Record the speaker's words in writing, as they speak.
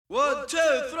1, 2,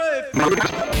 3, 4.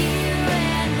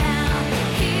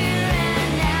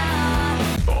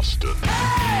 Boston.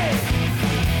 Hey!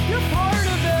 You're part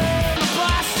of it!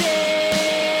 Boston!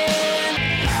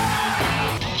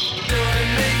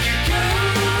 Gonna make you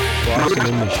good! Boston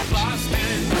Emissions.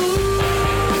 Boston!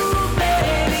 Ooh,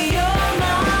 baby, you're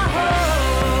my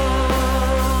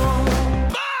home!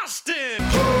 Boston!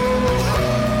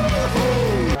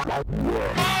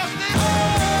 Boston!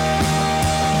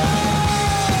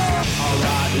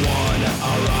 Alright, one,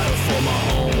 alright for my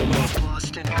home.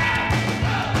 Boston.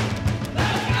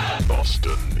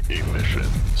 Boston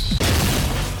Emissions.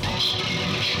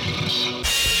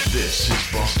 This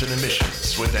is Boston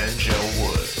Emissions with Angel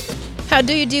Wood. How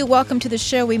do you do? Welcome to the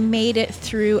show. We made it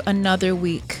through another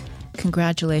week.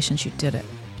 Congratulations, you did it.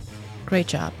 Great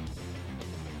job.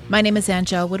 My name is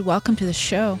Angel Wood. Welcome to the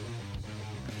show.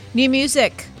 New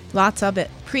music, lots of it.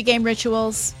 Pre-game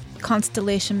rituals,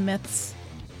 constellation myths,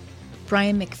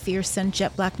 Brian McPherson,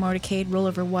 Jet Black Motorcade,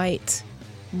 Rollover White,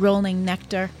 Rolling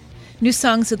Nectar. New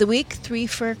songs of the week, 3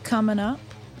 for coming up.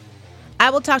 I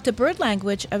will talk to Bird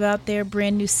Language about their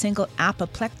brand new single,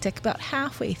 Apoplectic, about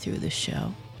halfway through the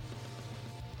show.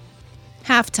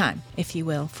 Halftime, if you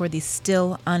will, for the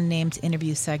still unnamed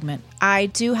interview segment. I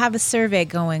do have a survey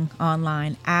going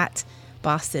online at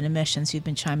Boston Emissions. You've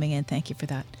been chiming in. Thank you for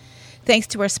that. Thanks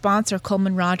to our sponsor,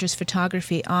 Coleman Rogers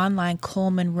Photography, online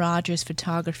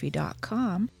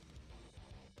ColemanRogersPhotography.com.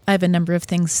 I have a number of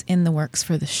things in the works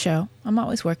for the show. I'm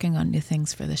always working on new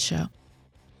things for the show.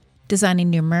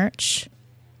 Designing new merch.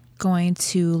 Going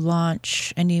to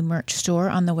launch a new merch store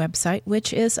on the website,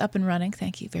 which is up and running.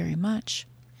 Thank you very much.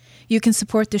 You can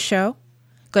support the show.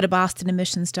 Go to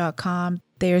BostonEmissions.com.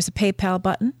 There's a PayPal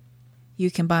button. You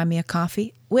can buy me a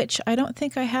coffee, which I don't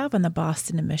think I have on the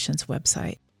Boston Emissions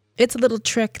website. It's a little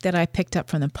trick that I picked up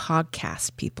from the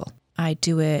podcast people. I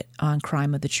do it on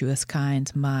Crime of the Truest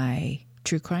Kind, my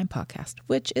true crime podcast,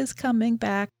 which is coming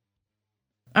back.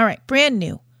 All right, brand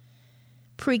new.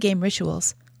 Pre-game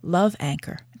rituals. Love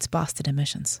Anchor. It's Boston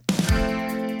Emissions.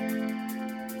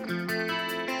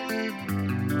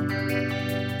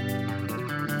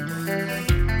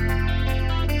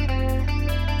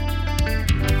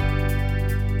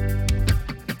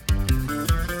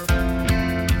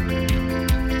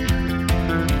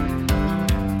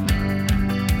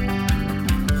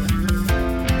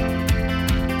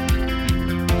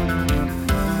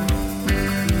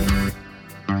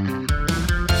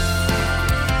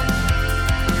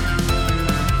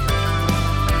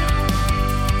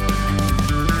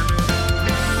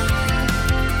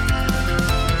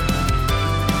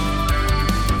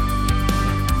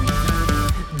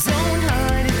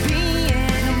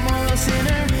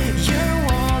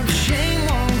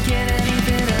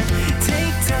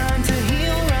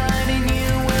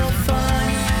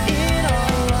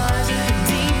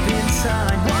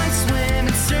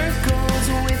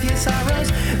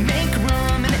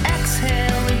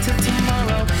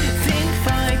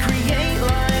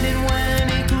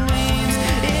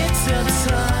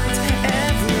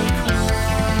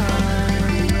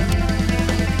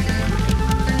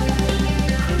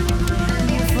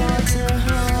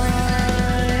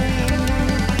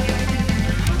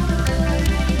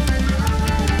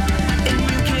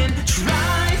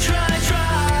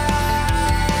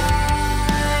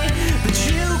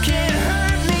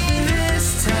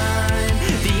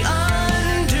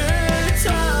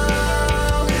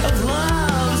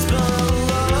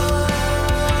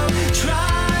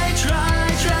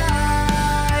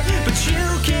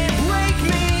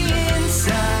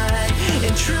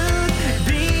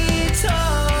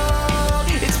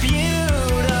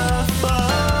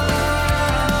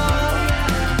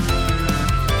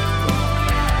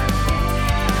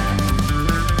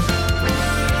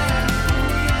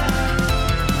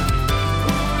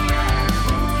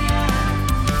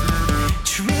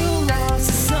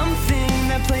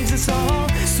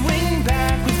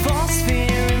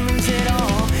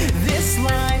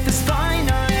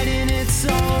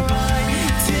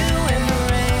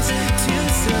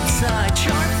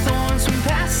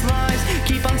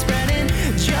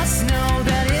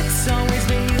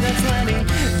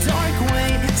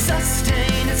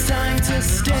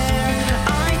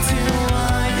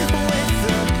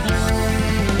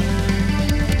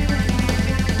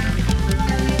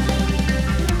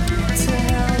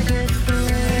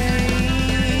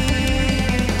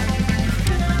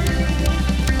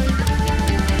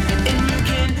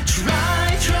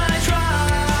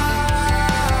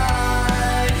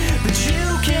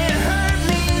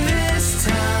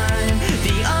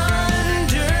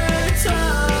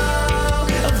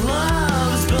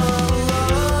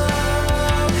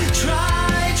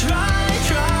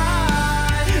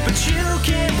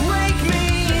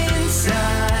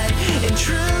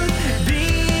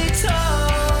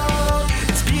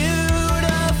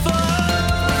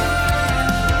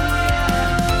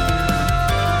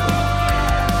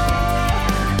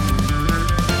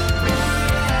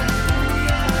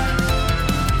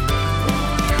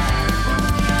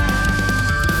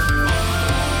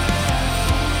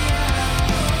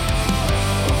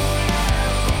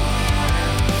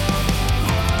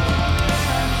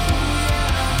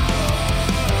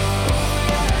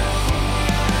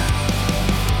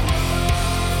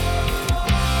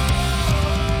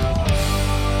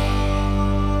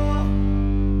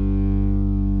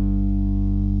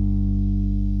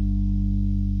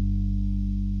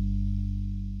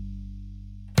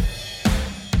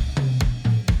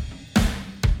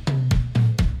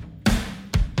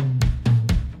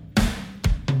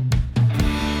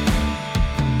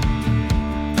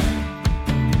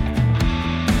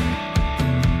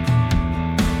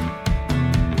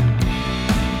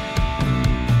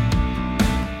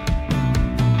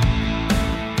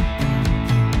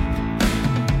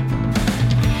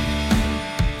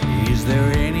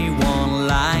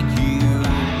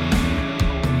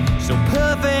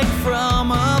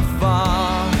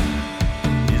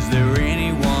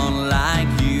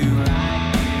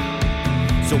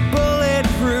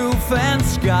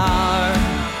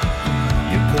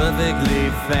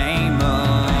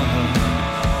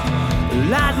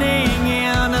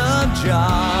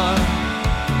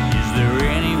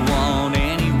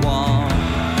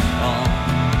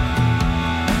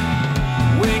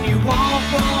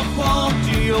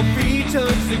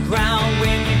 the ground.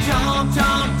 When you talk,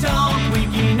 talk, talk, we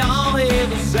can all hear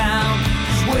the sound.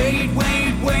 Just wait,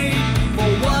 wait, wait for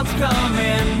what's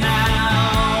coming now.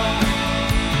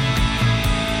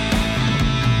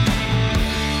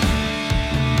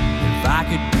 If I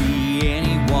could be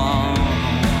anyone,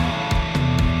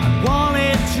 I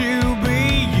wanted to be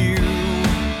you.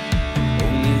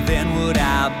 Only then would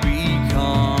I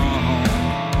become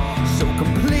so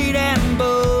complete and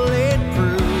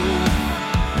bulletproof.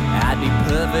 I'd be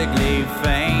perfectly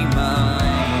famous,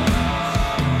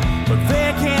 but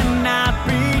there cannot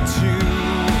be two.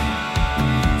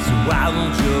 So I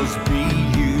will just be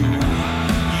you,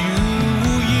 you.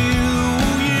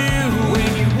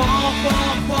 When you walk,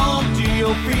 walk, walk, do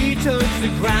your feet touch the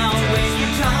ground? When you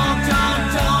talk, talk,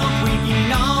 talk, we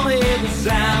can all hear the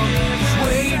sound. Just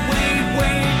wait, wait,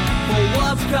 wait for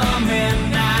what's coming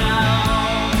now.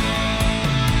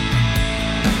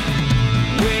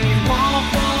 When you walk,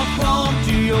 walk, walk,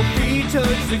 do your feet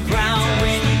touch the ground?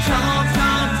 When you talk,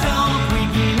 talk, talk, we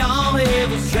can all hear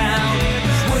the sound.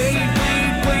 Just wait,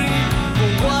 wait, wait for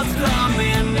what's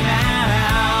coming now.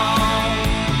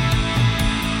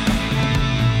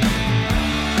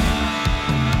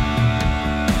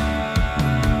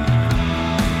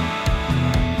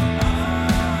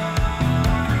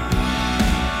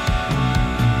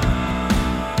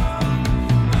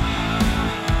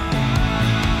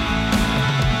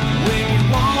 When you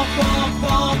walk, walk,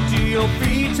 walk, do your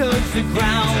feet touch the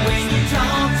ground? When you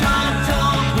talk, talk,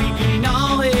 talk, we can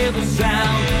all hear the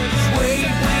sound. Just wait,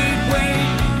 wait, wait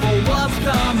for what's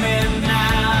coming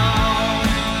now.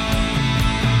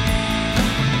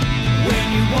 When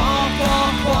you walk,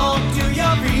 walk, walk, do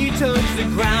your feet touch the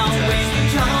ground? When you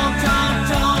talk, talk,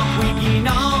 talk, we can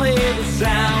all hear the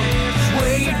sound. Just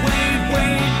wait, wait,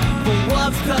 wait for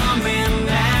what's coming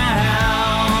now.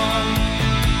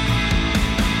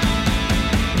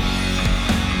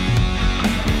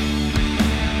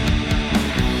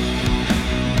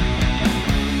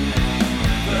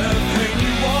 When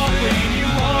you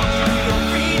walk, do your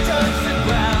feet touch the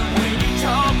ground? When you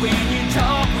talk, we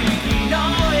can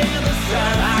all hear the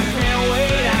sound. I can't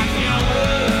wait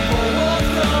for what's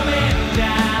coming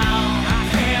down. I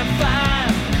can't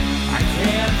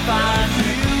find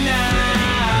you now.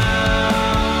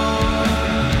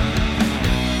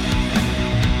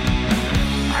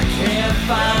 I can't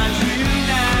find you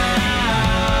now.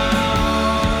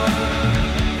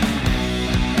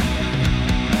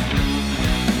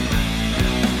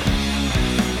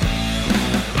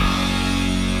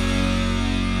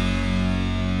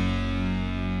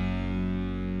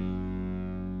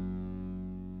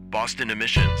 Boston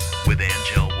Emissions with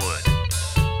Angel Wood.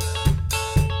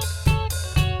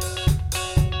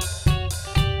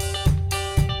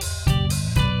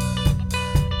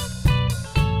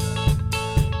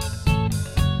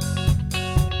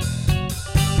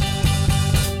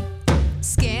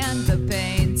 Scan the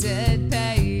painted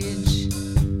page,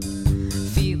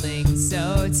 feeling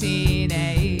so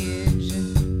teenage.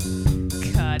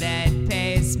 Cut and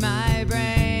paste my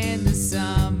brain, the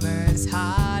summer's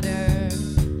hotter.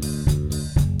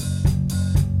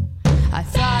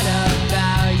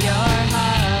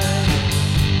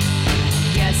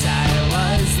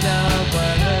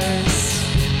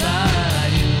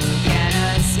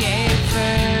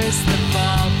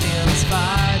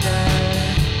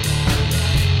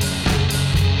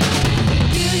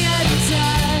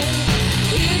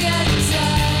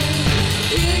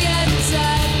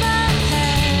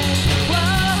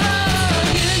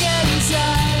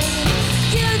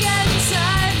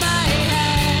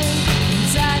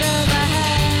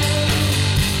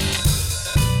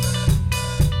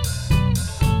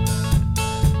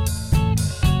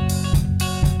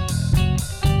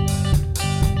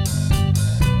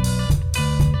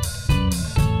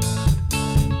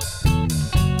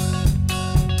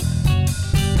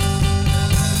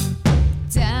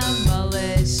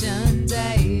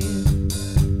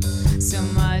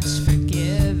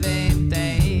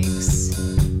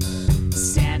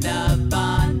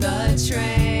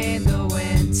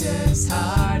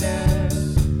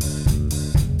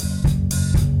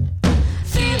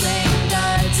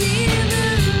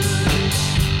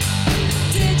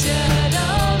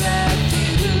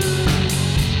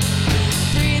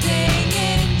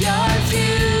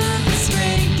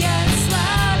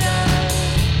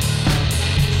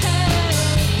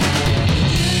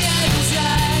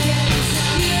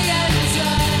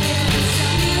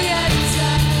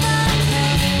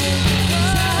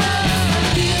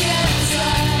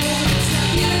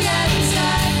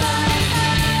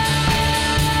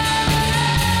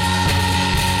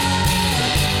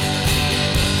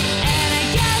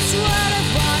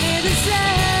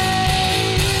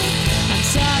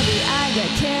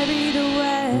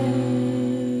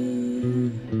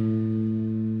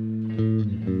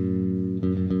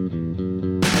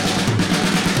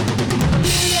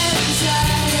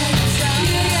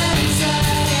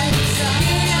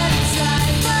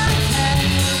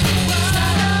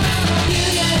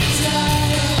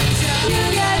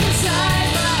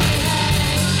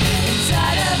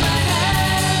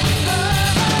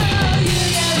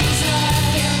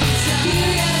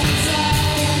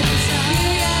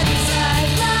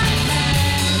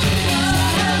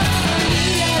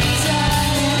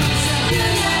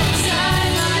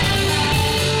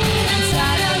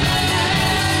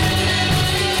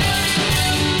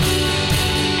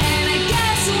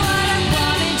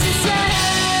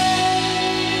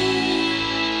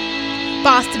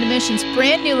 Boston Emissions'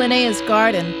 brand new Linnea's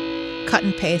Garden, Cut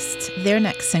and Paste, their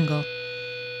next single.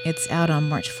 It's out on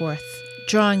March 4th,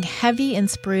 drawing heavy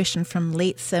inspiration from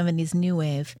late 70s new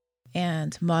wave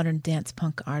and modern dance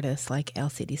punk artists like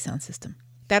LCD Soundsystem.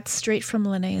 That's straight from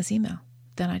Linnea's email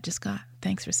that I just got.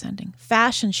 Thanks for sending.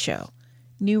 Fashion Show.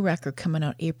 New record coming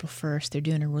out April 1st. They're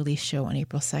doing a release show on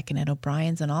April 2nd at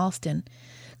O'Brien's in Alston.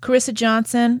 Carissa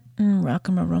Johnson, Rock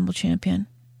and Roll Rumble champion.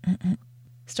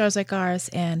 Stars Like Ours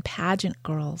and Pageant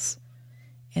Girls.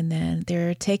 And then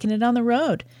they're taking it on the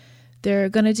road. They're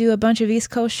going to do a bunch of East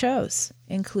Coast shows,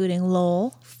 including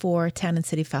Lowell for Town and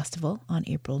City Festival on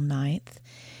April 9th.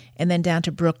 And then down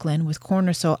to Brooklyn with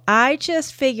Corner Soul. I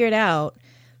just figured out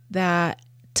that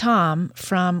Tom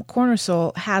from Corner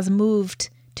Soul has moved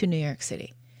to New York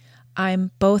City.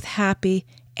 I'm both happy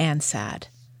and sad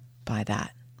by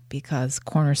that because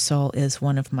Corner Soul is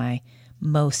one of my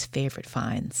most favorite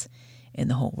finds in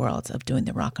the whole world of doing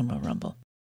the Rock and Roll Rumble.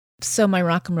 So my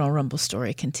Rock and Roll Rumble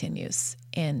story continues.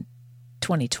 In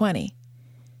 2020,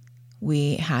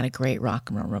 we had a great Rock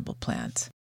and Roll Rumble planned.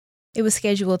 It was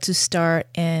scheduled to start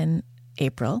in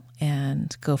April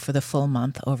and go for the full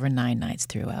month over 9 nights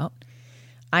throughout.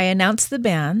 I announced the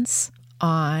bands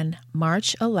on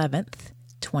March 11th,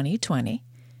 2020.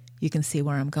 You can see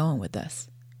where I'm going with this.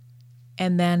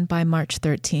 And then by March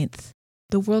 13th,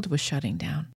 the world was shutting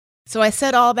down. So I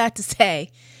said all that to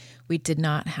say we did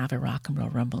not have a Rock and Roll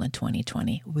Rumble in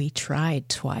 2020. We tried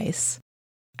twice.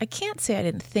 I can't say I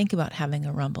didn't think about having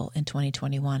a Rumble in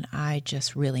 2021. I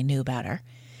just really knew better.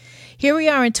 Here we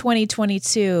are in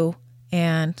 2022,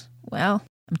 and, well,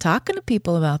 I'm talking to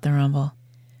people about the Rumble.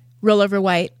 Roll Over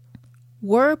White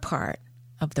were part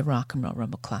of the Rock and Roll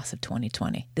Rumble class of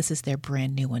 2020. This is their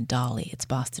brand new one, Dolly. It's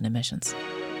Boston Emissions.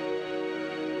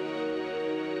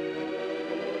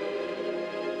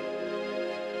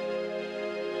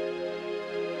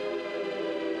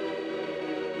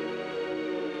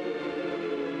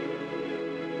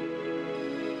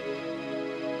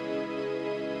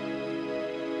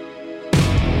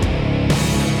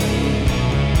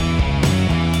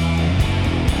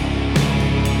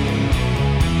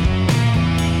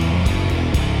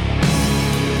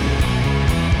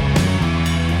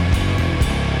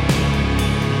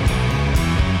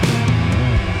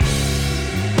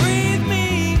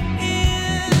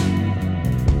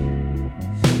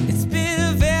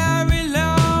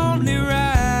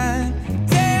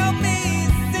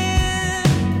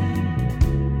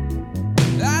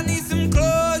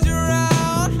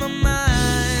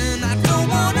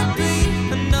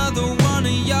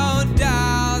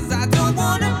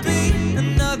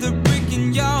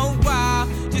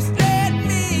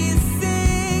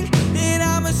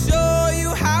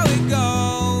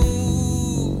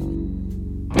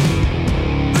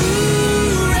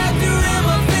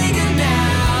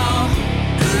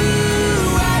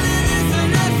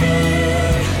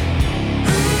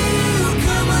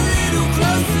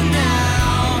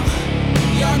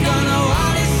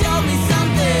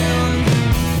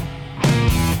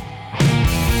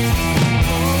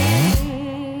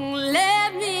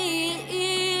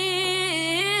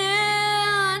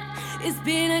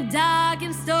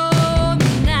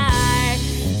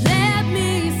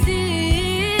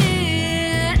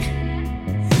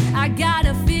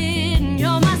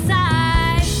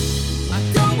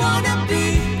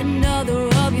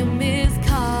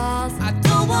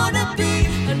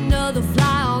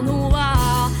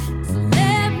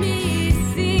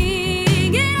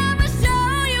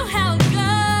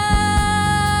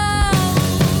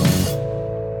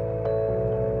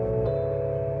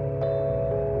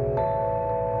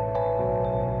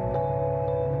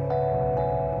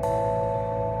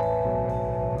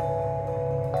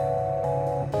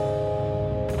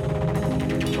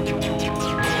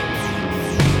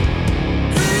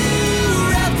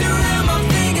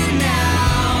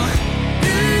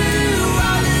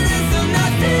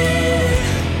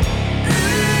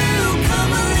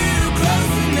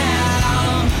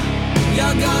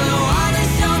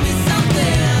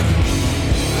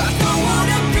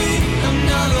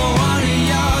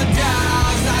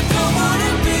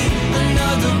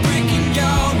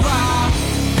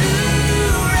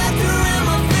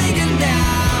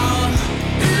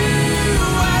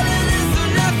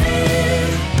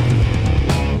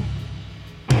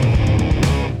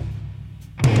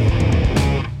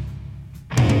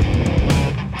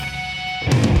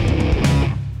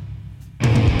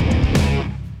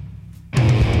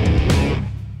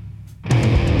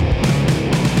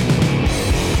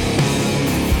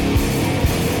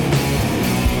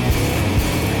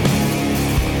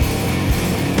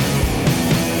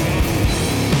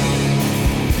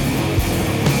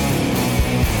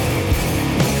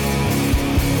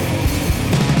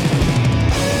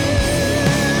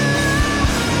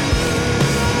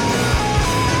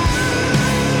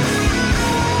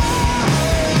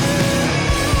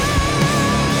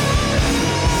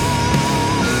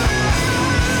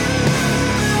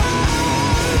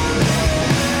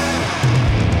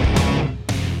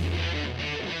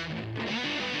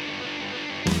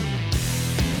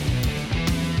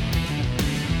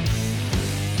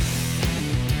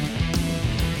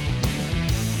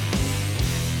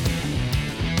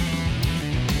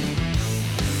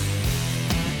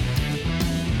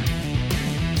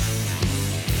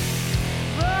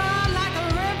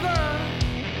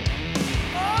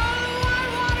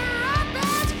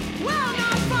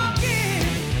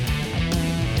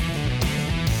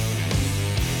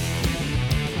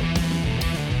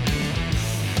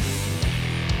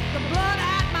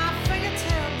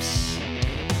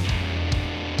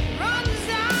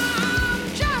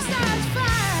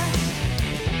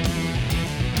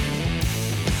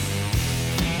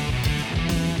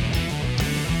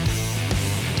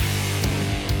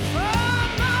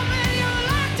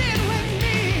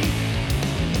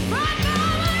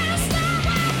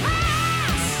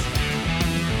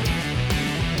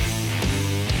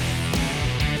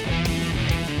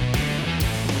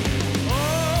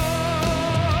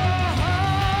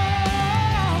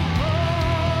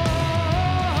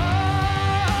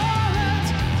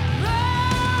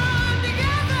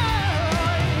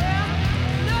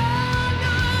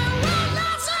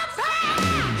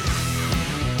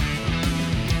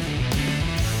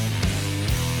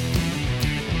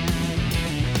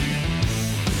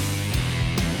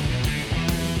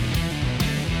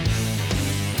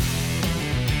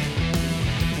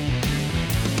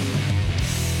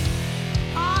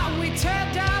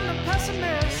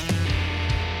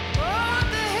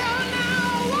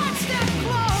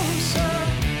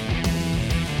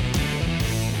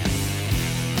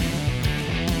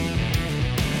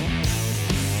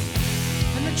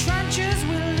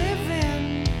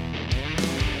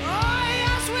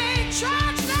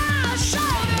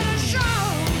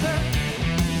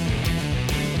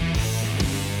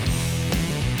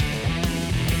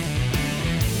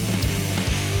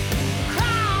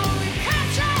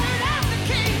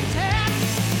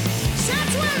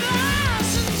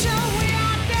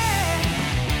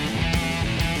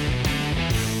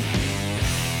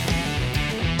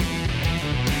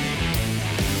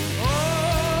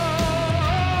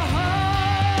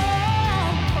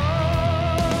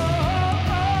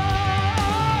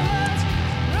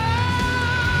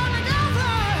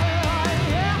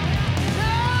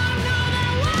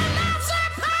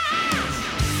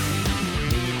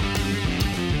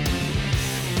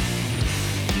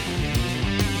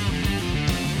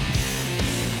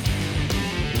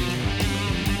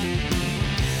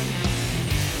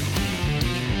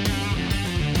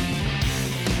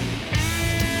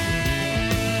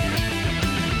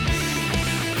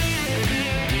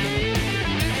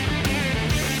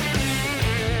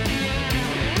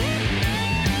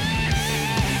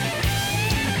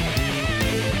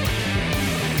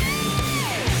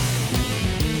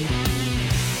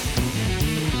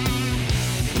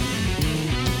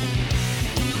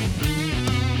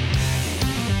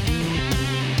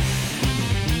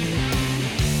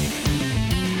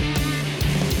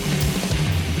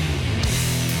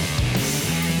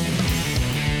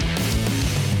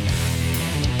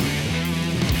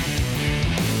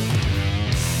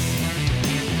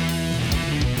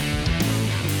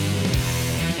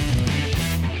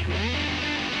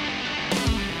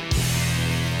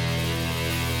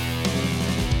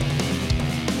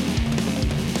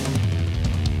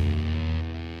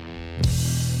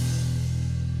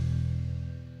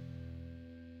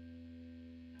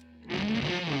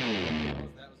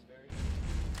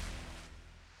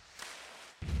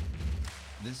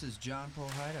 This is John Paul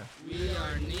Heider. We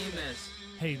are Nemus.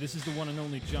 Hey, this is the one and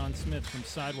only John Smith from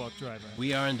Sidewalk Driver.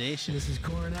 We are Nation. This is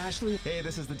Corin Ashley. Hey,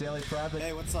 this is the Daily Prophet.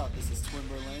 Hey, what's up? This is Twin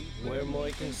Berlin. We're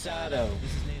Moy Cansado.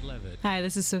 This is Nate Levitt. Hi,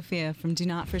 this is Sophia from Do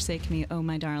Not Forsake Me, Oh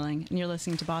My Darling, and you're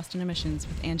listening to Boston Emissions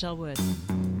with Angel Wood.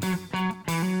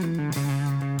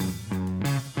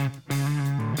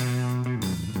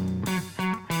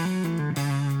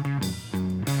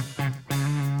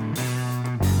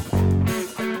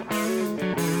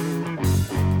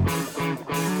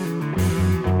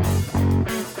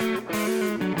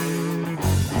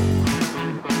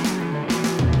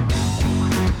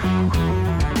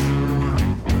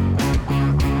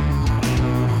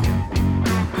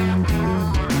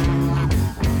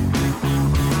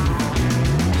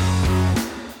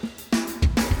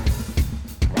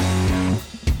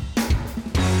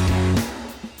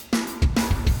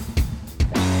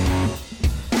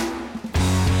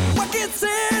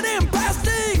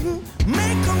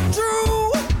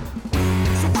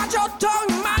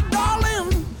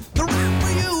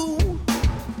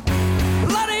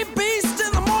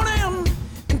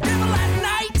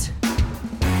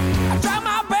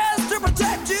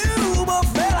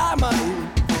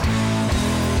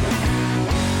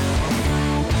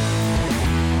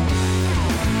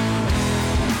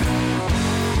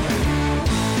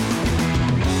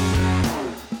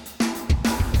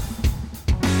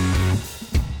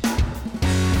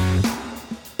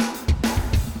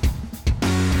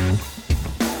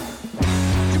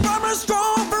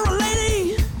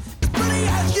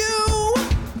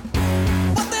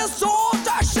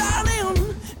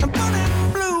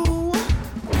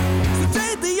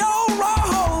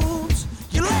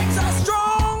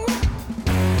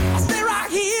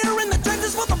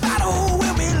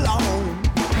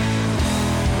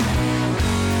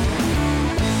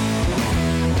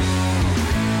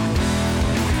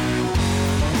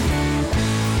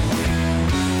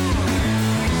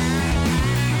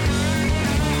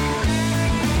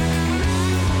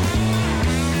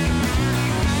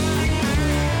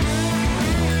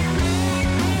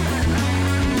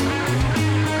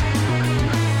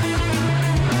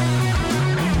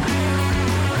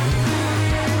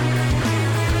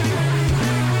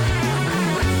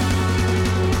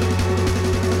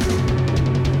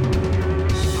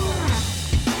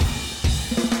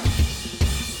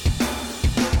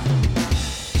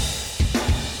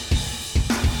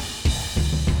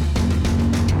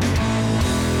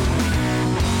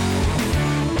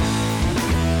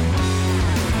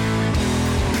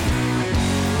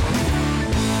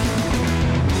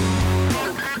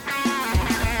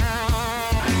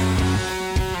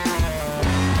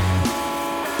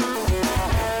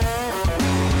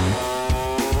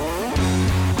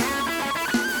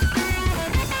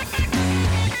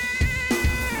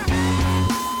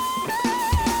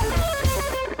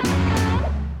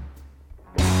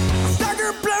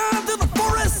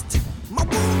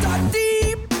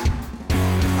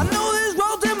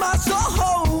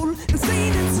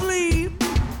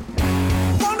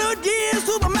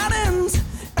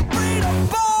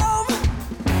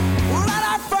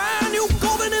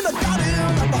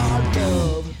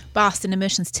 Boston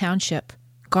Emissions Township,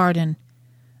 Garden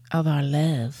of Our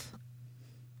Love.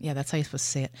 Yeah, that's how you're supposed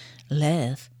to say it.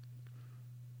 Love.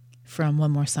 From One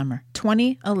More Summer.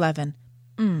 2011.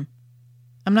 I'm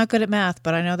not good at math,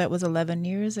 but I know that was 11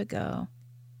 years ago.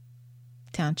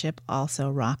 Township, also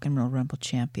Rock and Roll Rumble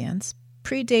champions.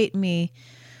 Predate me.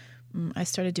 I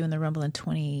started doing the Rumble in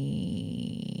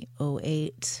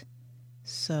 2008.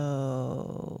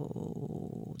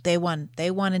 So they won.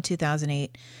 They won in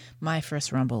 2008. My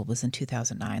first Rumble was in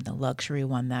 2009. The Luxury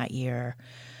won that year.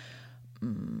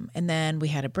 And then we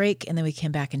had a break, and then we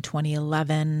came back in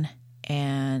 2011,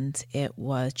 and it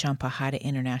was John Paul Heider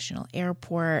International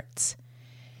Airport.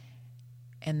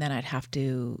 And then I'd have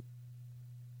to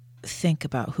think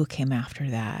about who came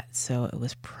after that. So it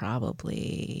was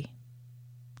probably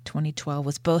 2012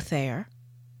 was Both There.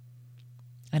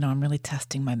 I know I'm really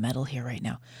testing my metal here right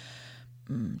now.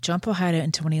 John Paul Heider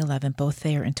in 2011, Both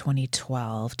There in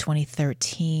 2012.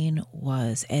 2013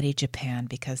 was Eddie Japan,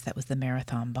 because that was the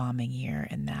marathon bombing year,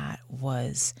 and that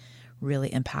was really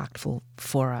impactful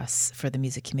for us, for the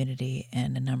music community,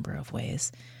 in a number of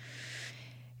ways.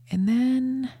 And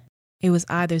then it was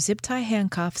either Zip Tie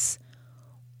Handcuffs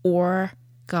or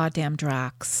Goddamn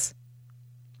Drax.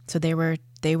 So they were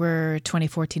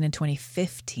 2014 and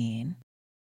 2015.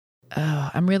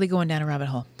 Oh, I'm really going down a rabbit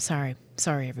hole. Sorry,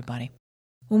 everybody.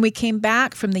 When we came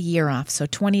back from the year off, so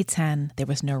 2010, there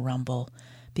was no Rumble.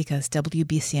 because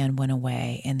WBCN went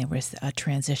away and there was a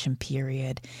transition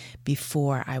period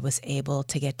before I was able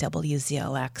to get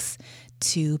WZLX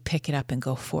to pick it up and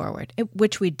go forward,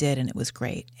 which we did, and it was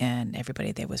great, and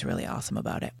everybody there was really awesome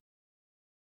about it.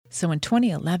 So in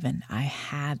 2011, I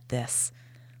had this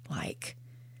like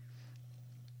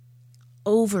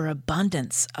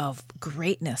overabundance of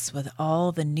greatness with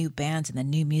all the new bands and the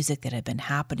new music that had been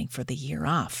happening for the year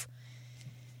off.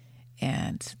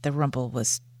 And the Rumble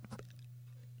was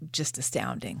just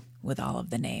astounding with all of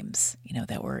the names,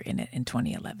 that were in it in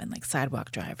 2011, like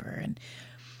Sidewalk Driver and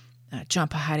John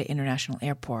Pahada International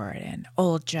Airport and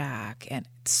Old Jack and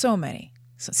so many.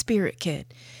 So Spirit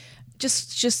Kid,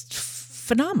 just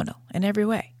phenomenal in every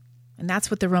way. And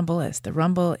that's what the Rumble is. The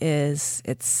Rumble is,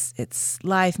 it's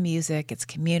live music, it's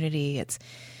community, it's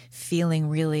feeling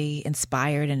really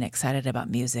inspired and excited about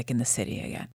music in the city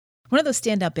again. One of those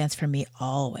standout bands for me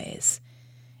always.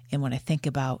 And when I think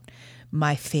about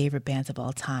my favorite bands of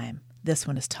all time, this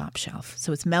one is top shelf.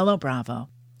 So it's Mellow Bravo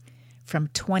from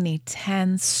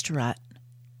 2010 Strut,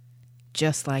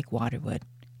 Just Like Waterwood.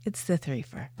 It's the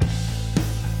threefer.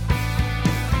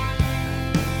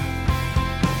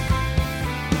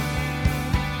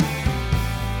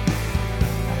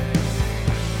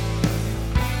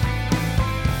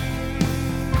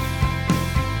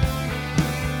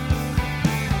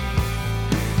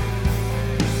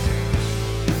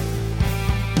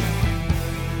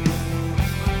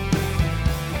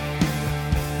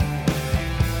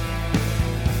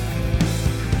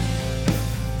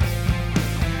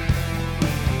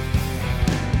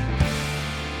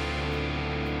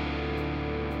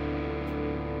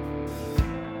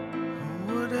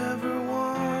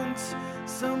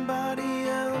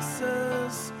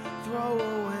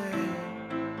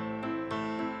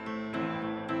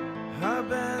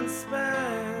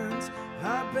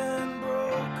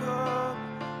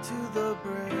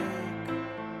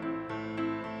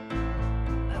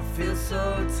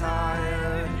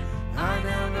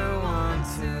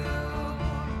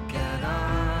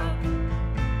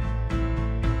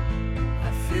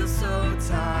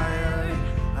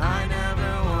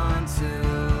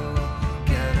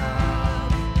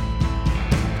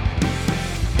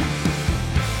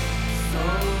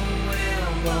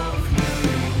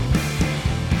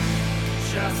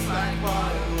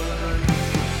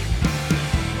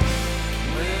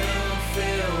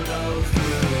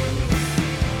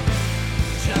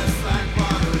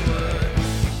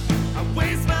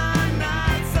 Waste my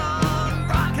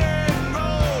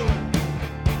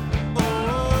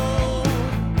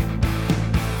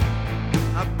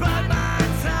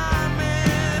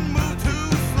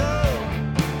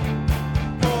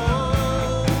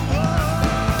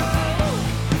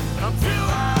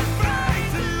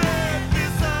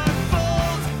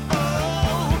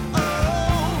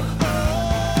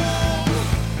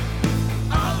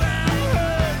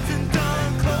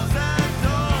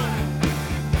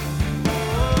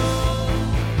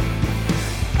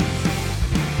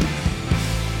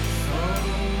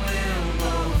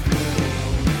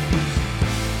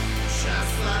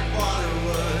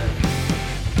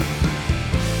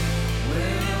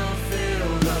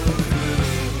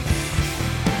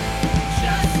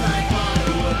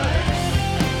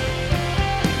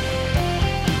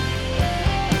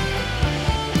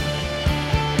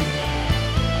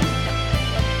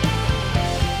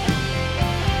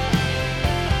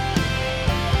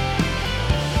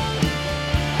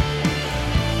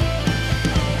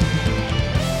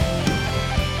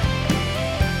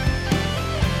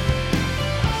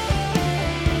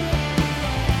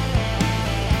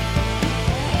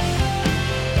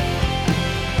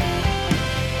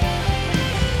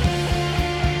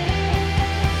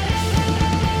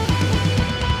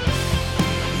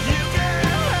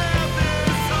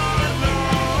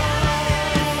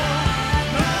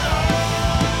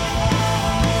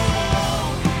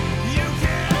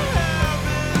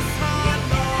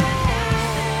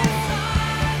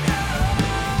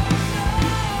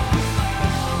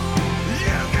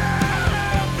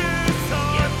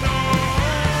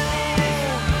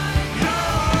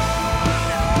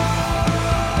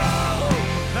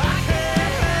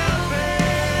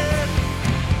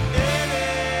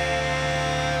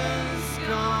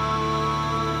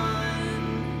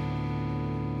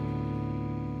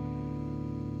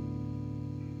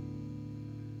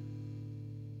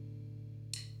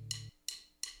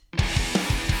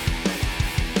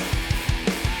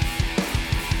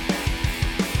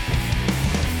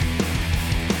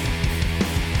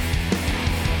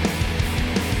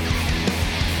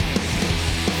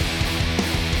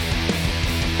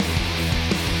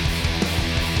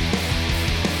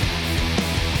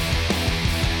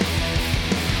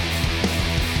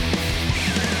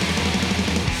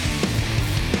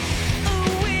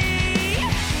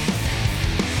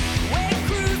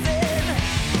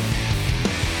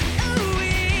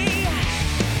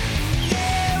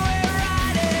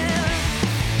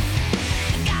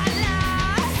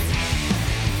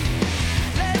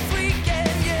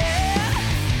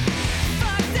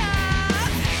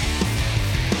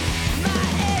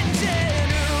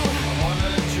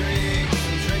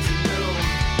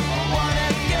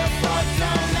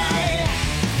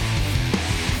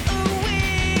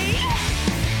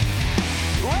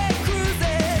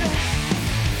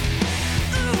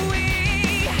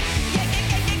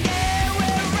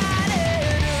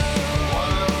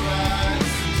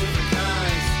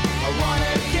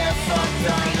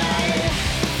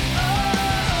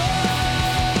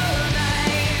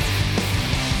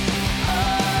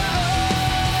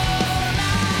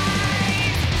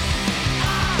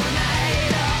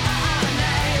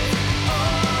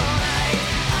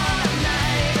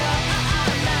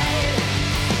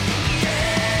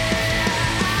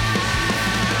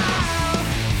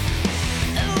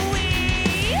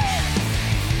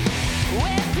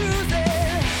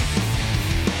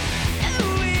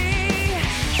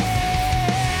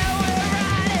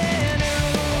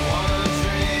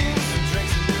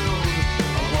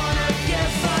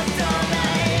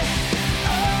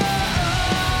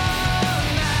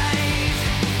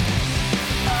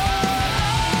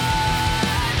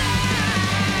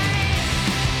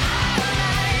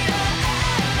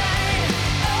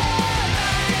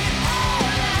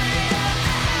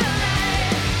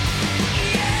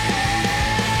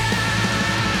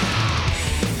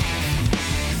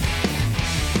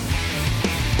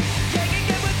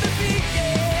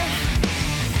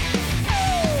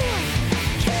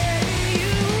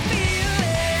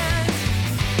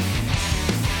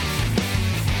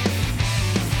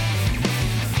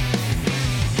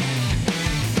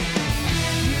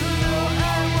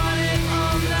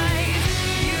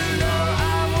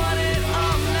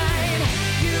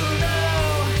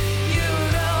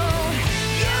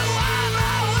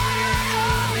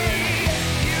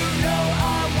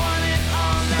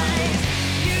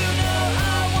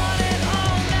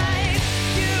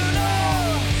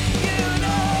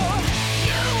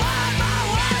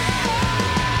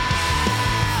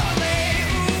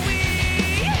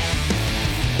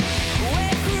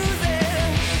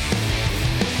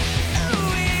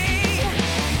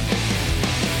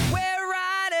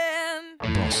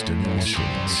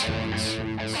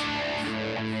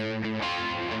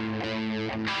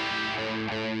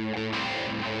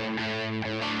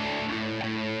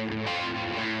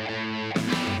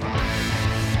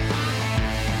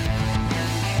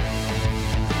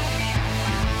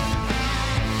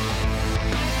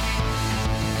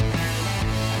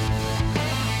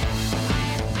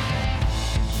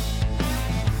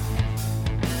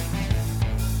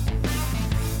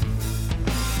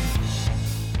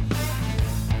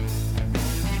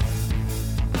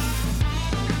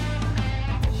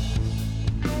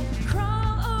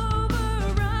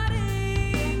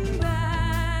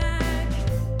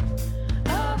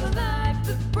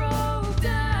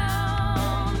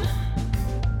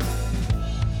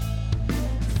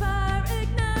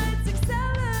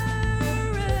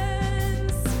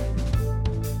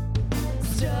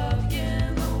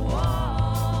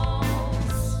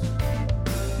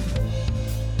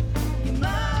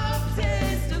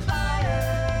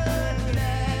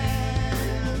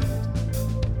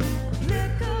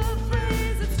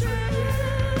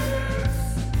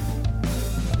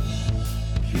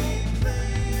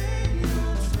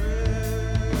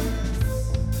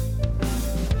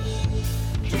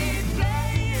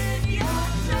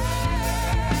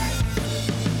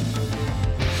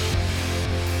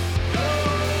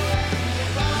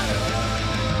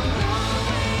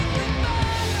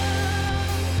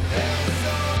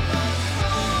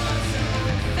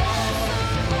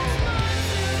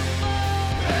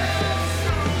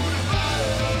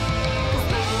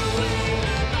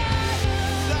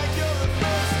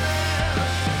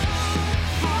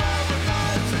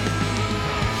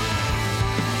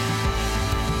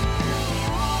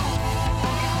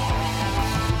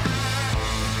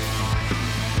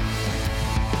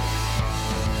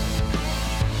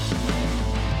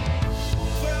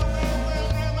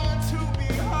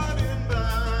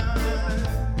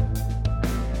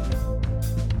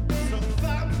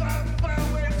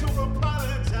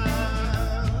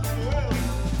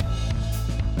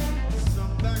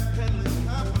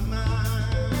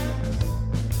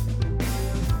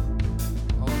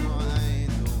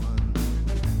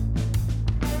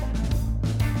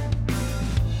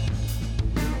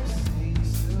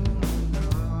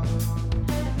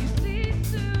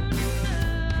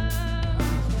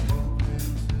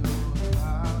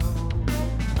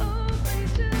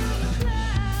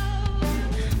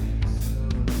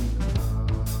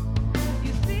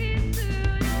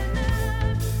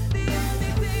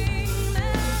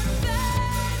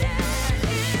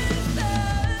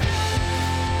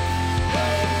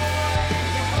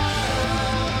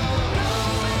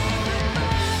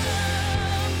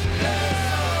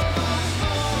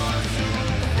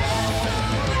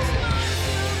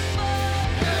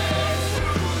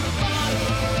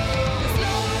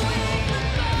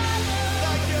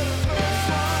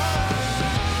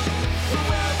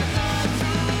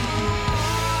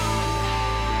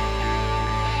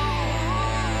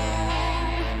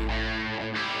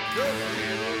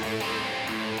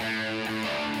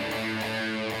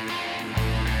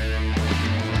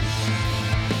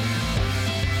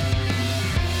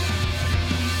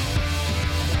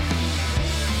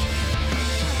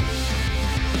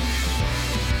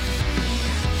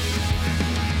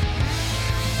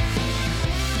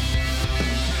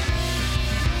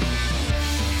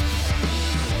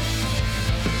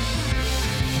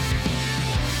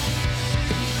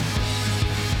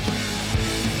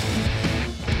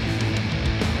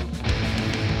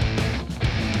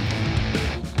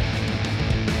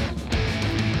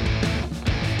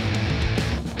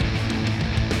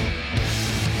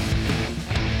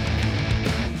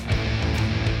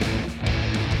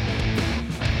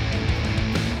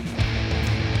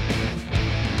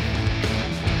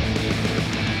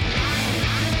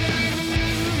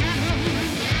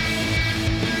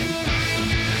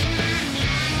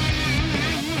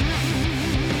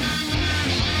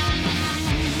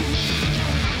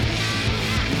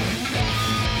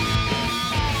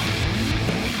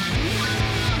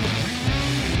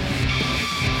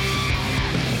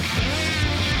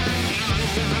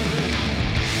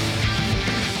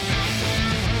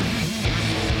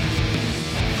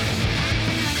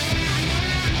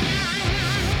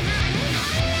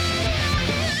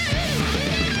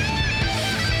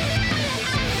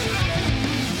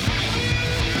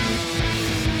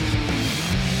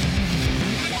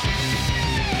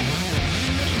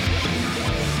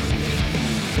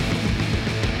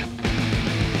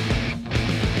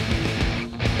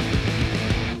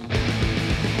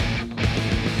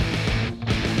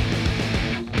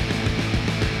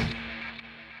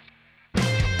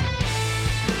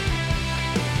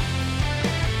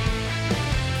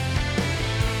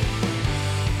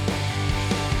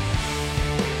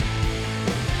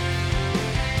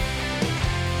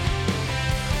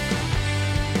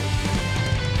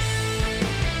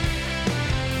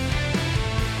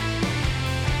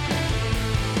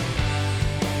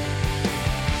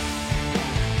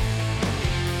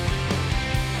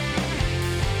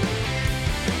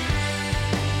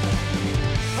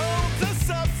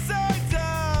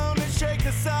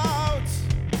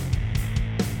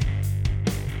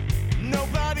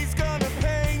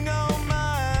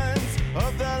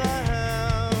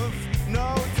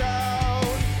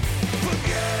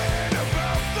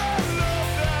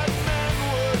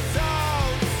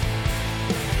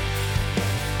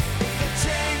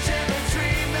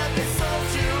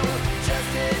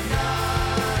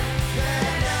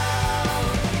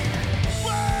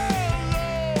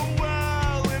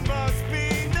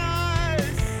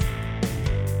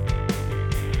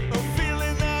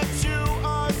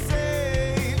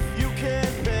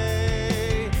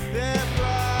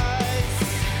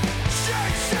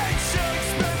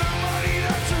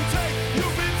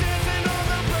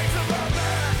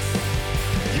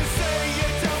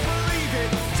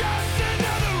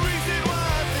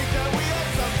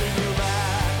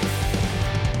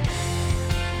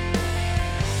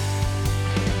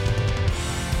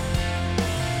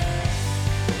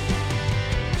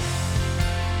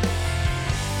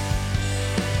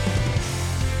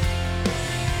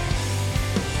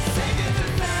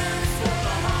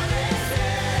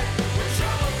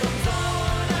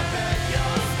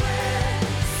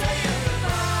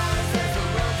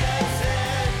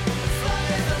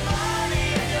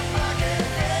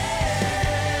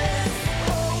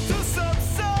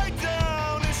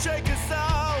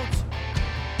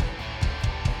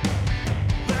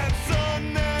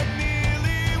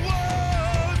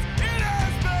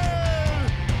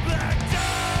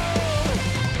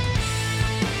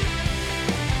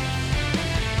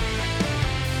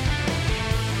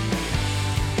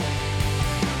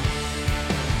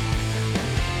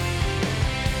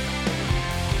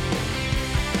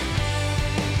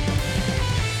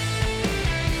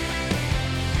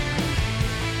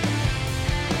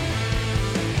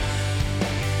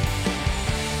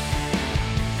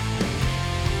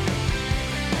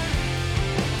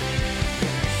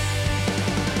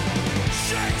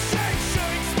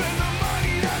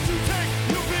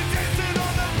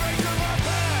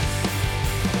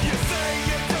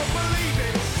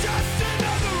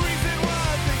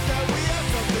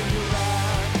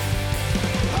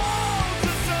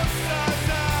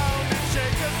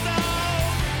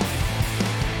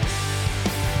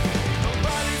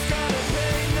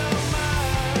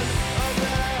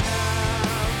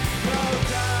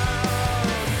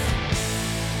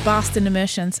Boston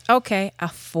Emissions. Okay, a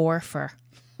 4-fer.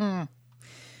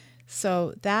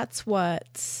 So that's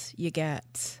what you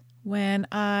get when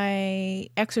I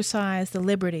exercise the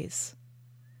liberties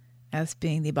as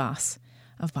being the boss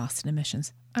of Boston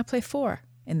Emissions. I play 4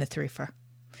 in the 3-fer.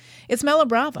 It's Mellow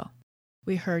Bravo.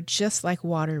 We heard Just Like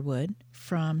Water Would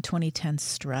from 2010's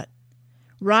Strut.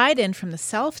 Ride In from the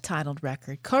self-titled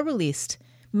record, co-released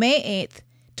May 8th,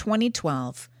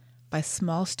 2012 by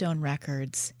Small Stone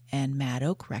Records and Mad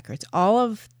Oak Records. All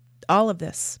of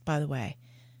this, by the way,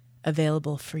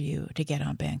 available for you to get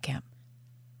on Bandcamp.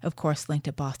 Of course, linked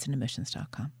at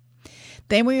bostonemissions.com.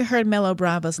 Then we heard Mellow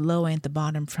Bravo's Low Ain't the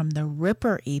Bottom from the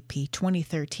Ripper EP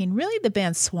 2013, really the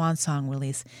band's swan song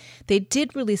release. They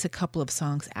did release a couple of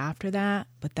songs after that,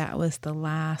 but that was the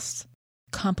last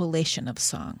compilation of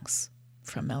songs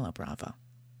from Mellow Bravo.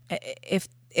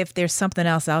 If there's something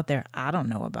else out there, I don't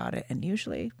know about it, and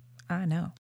usually I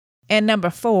know. And number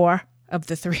 4 of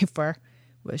the 3-fer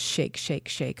was Shake, Shake,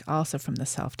 Shake, also from the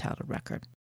self-titled record.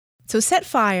 So Set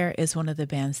Fire is one of the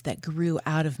bands that grew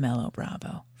out of Mellow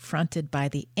Bravo, fronted by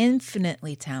the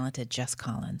infinitely talented Jess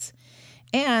Collins.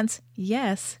 And,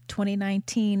 yes,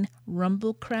 2019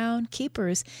 Rumble Crown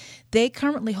keepers, they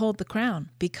currently hold the crown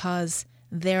because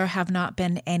there have not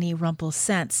been any Rumble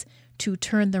since to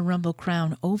turn the Rumble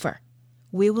Crown over.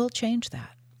 We will change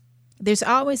that. There's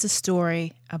always a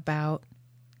story about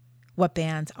what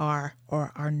bands are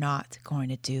or are not going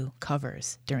to do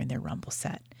covers during their Rumble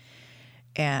set.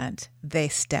 And they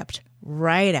stepped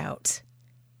right out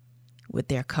with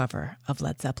their cover of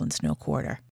Led Zeppelin's No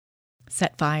Quarter.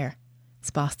 Set Fire.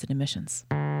 It's Boston Emissions.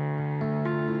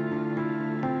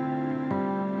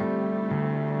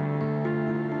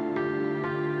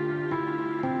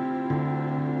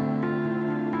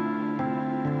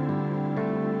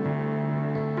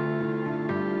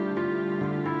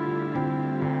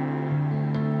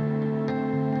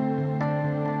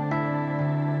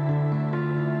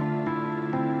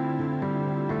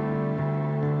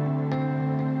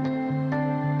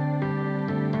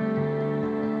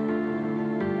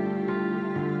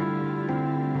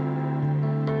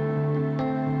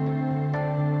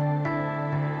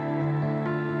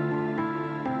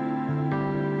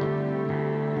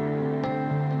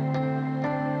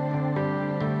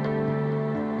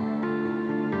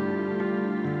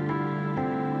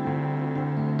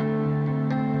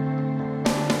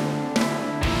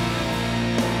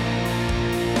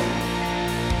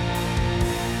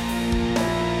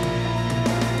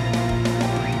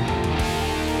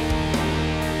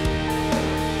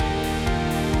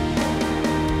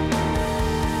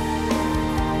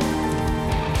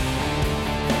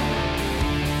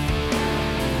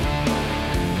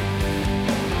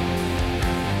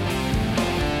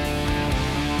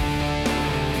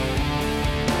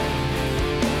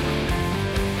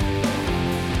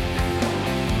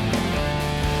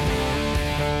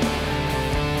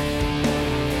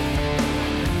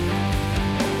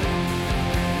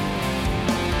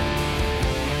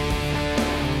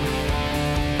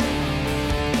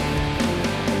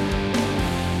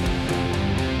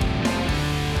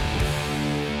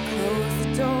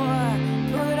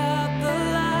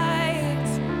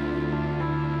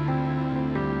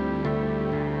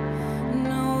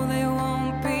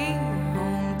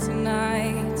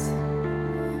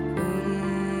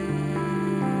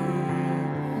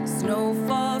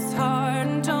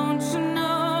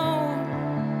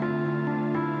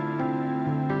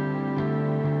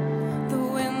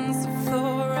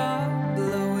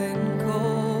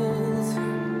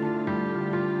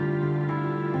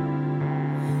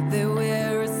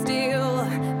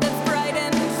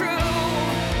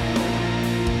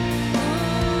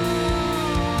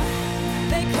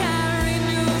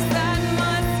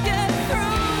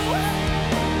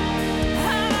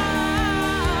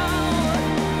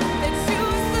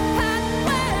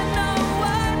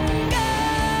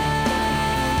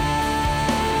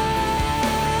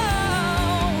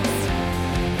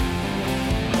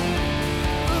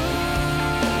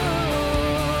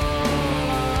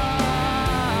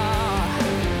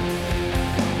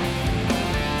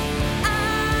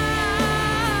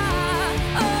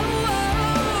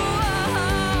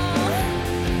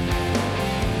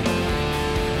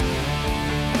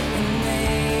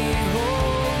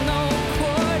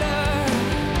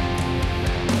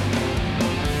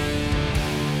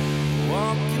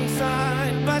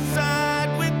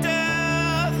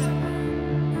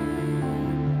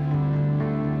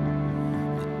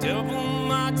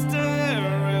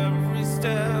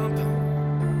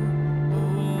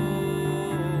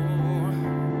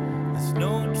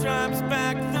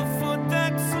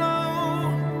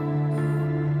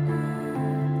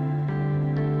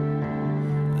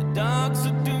 dogs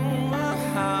are doing a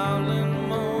howling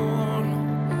moan.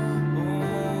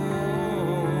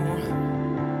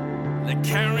 Oh, they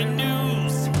carry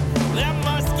news that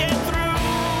must get through.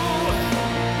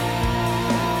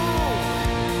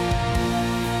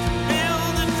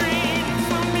 Build a dream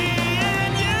for me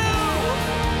and you.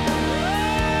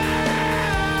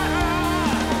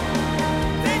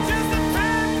 They just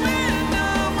attack when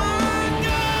no one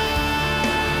goes.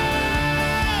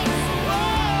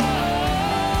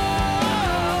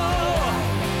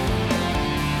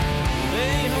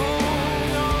 They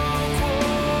hold on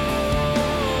quarter.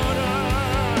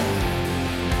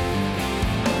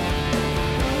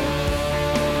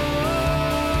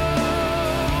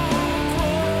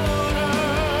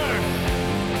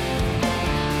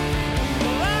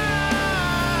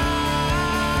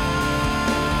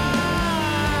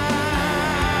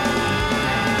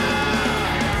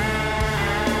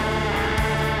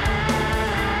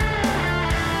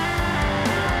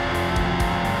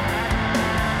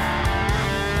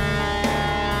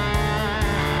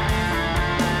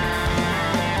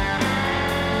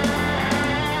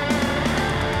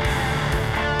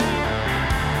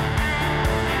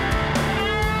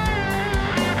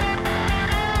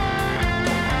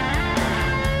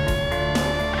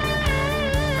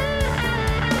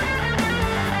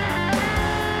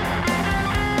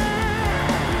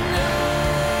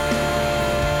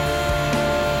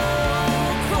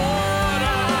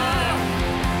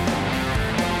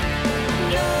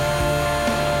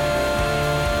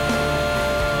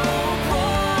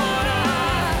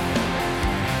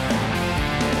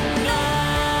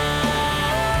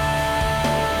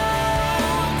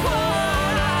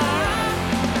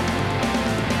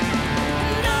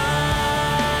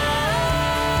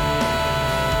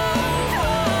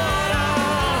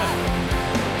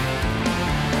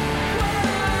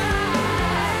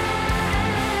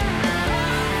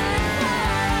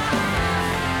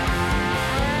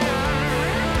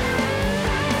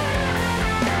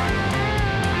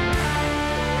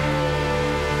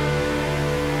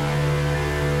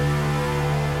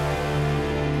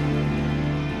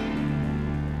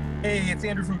 Hey, it's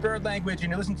Andrew from Third Language,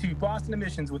 and you're listening to Boston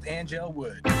Emissions with Angel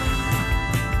Wood.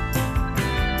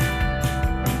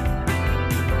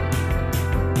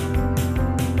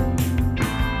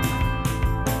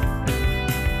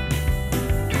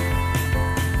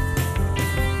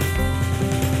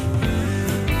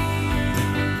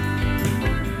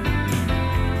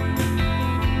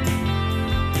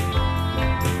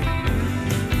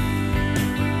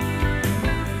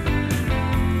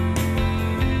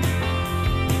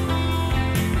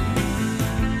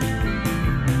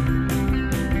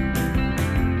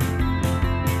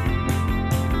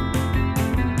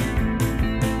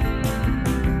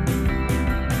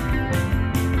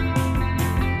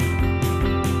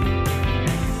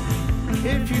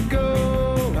 If you go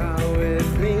out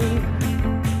with me,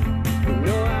 you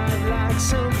know I'd like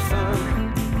some fun,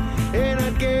 and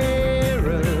I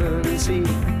guarantee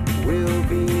we'll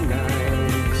be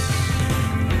nice.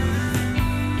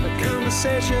 The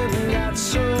conversation got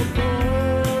so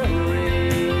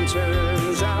boring,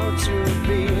 turns out to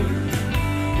be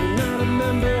you're not a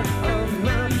member of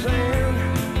my plan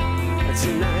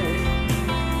tonight.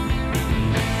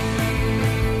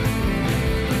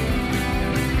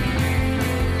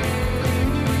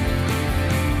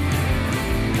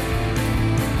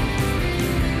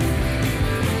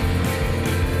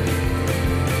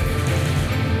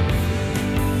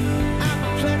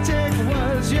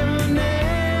 Was your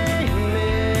name?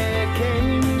 It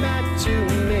came back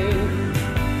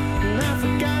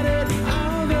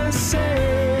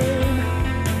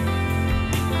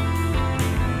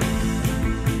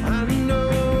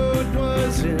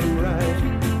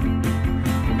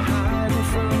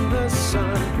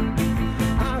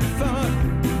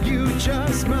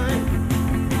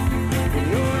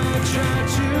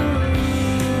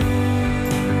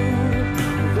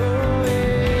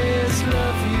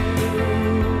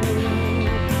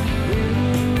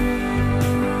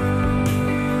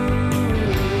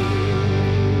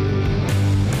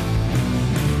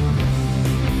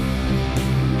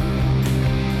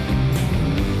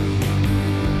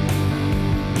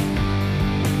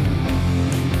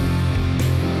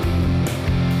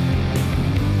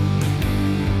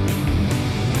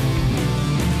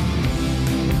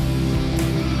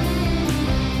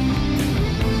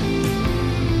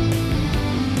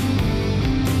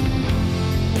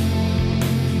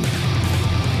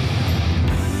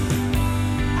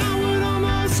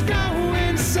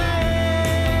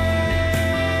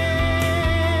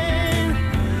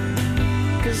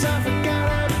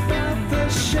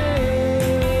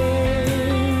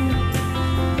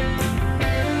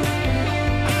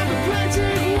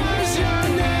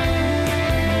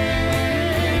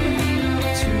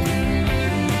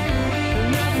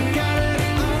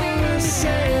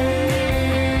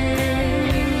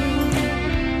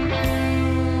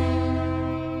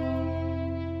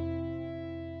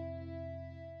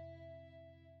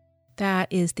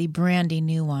That is the brandy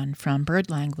new one from Bird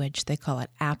Language. They call it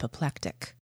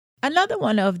Apoplectic. Another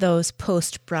one of those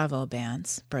post-Bravo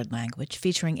bands, Bird Language,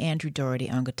 featuring Andrew Doherty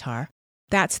on guitar.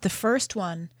 That's the first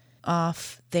one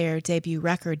off their debut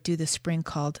record, Do the Spring,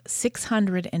 called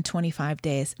 625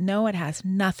 Days. No, it has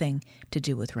nothing to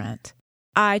do with Rent.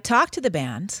 I talked to the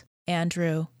band,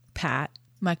 Andrew, Pat,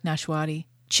 Mike Nashwati,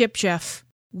 Chip Jeff.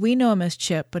 We know him as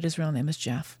Chip, but his real name is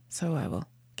Jeff, so I will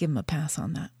give him a pass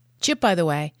on that. Chip, by the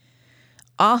way,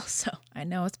 also, I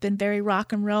know it's been very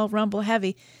rock and roll, rumble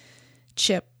heavy.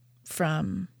 Chip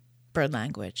from Bird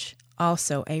Language,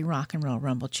 also a rock and roll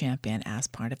rumble champion as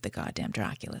part of the goddamn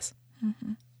Draculas.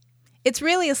 Mm-hmm. It's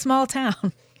really a small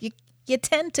town. You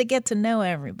tend to get to know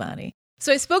everybody.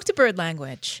 So I spoke to Bird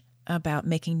Language about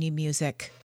making new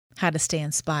music, how to stay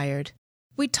inspired.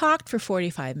 We talked for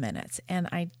 45 minutes, and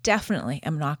I definitely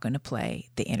am not going to play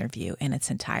the interview in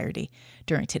its entirety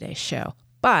during today's show,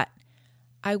 but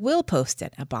I will post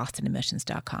it at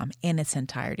bostonemissions.com in its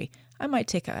entirety. I might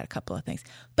take out a couple of things,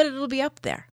 but it'll be up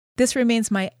there. This remains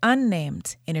my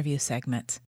unnamed interview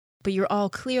segment, but you're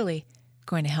all clearly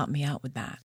going to help me out with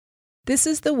that. This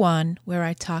is the one where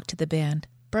I talk to the band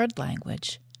Bird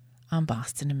Language on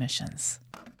Boston Emissions.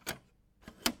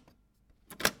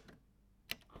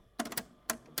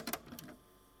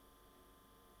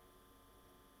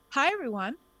 Hi,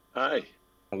 everyone. Hi.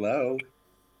 Hello.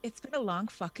 It's been a long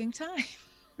fucking time.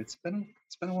 It's been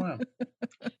a while.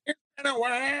 It's been a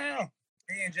while.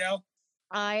 Hey, Angel.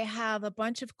 I have a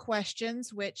bunch of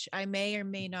questions, which I may or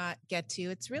may not get to.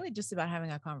 It's really just about having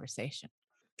a conversation.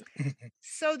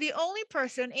 So the only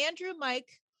person, Andrew, Mike,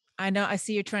 I know, I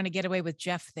see you're trying to get away with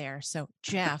Jeff there. So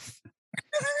Jeff,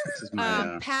 This is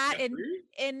my, Pat,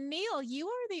 and Neil, you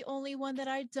are the only one that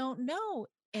I don't know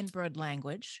in Bird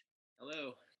Language.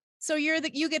 Hello. So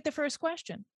you get the first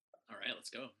question. All right, let's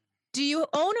go. Do you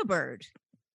own a bird?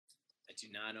 I do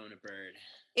not own a bird.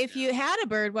 If you had a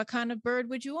bird, what kind of bird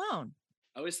would you own?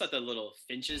 I always thought the little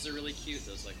finches are really cute.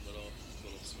 Those like little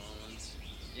small ones.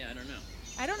 Yeah, I don't know.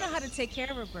 I don't know how to take care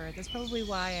of a bird. That's probably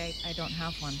why I don't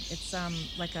have one. It's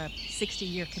like a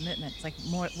 60-year commitment. It's like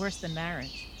worse than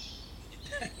marriage.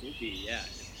 Could be, yeah.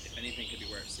 If anything, could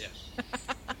be worse,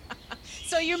 yeah.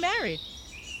 So you're married?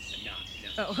 I'm not.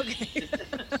 No. Oh, okay.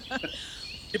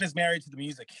 Chip is married to the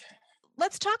music.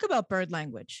 Let's talk about Bird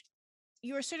Language.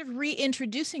 You were sort of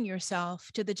reintroducing yourself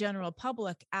to the general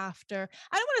public after,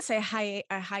 I don't want to say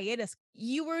a hiatus.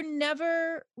 You were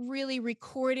never really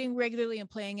recording regularly and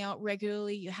playing out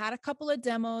regularly. You had a couple of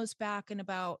demos back in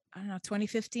about,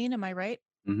 2015. Am I right?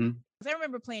 Mm-hmm. Because I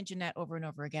remember playing Jeanette over and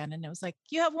over again. And it was like,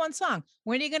 you have one song.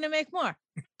 When are you going to make more?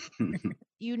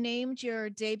 You named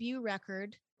your debut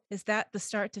record. Is that the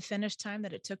start to finish time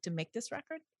that it took to make this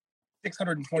record?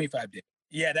 625 days.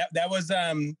 Yeah, that was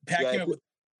Pat came up with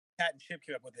Pat and Chip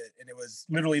came up with it, and it was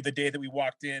literally the day that we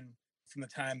walked in from the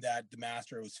time that the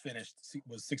master was finished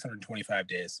was 625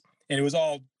 days. And it was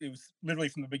literally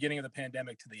from the beginning of the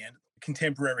pandemic to the end,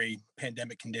 contemporary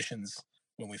pandemic conditions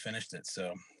when we finished it.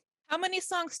 So how many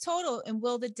songs total, and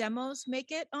will the demos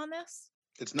make it on this?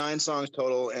 It's 9 songs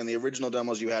total, and the original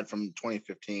demos you had from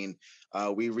 2015,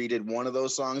 we redid one of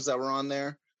those songs that were on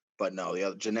there, but no, the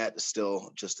other Jeanette is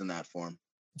still just in that form.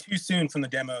 Too Soon from the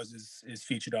demos is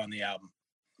featured on the album.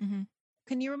 Mm-hmm.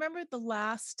 Can you remember the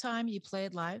last time you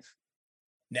played live?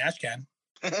 Nash can.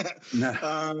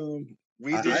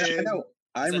 We did.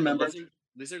 I remember.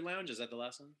 Lizard Lounge, is that the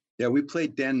last one? Yeah, we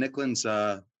played Dan Nicklin's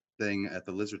thing at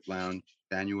the Lizard Lounge,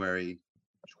 January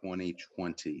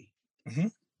 2020. Mm-hmm.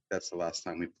 That's the last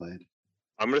time we played.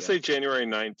 I'm going to say January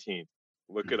 19th.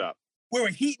 Look it up. We were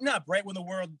heating up right when the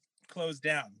world closed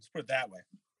down. Let's put it that way.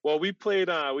 Well, we played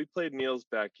Neil's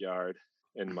backyard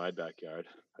and my backyard.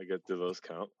 I guess, do those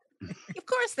count? Of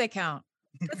course they count.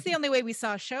 That's the only way we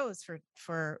saw shows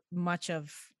for much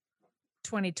of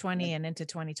 2020 and into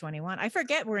 2021. I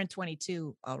forget we're in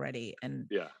 22 already, and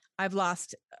yeah, I've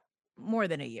lost more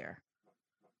than a year.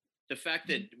 The fact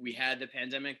that we had the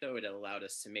pandemic, though, it allowed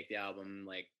us to make the album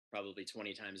like probably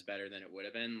 20 times better than it would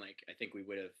have been. Like, I think we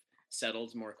would have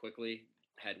settled more quickly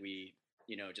had we,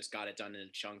 just got it done in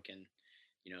a chunk. And,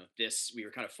 we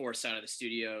were kind of forced out of the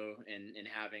studio and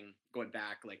going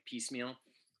back like piecemeal.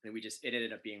 And it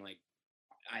ended up being like,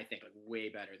 I think like way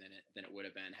better than it would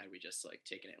have been had we just like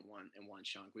taken it in one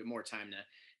chunk. We had more time to,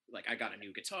 like, I got a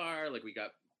new guitar, like we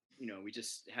got, we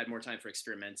just had more time for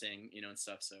experimenting, and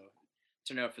stuff. So it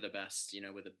turned out for the best,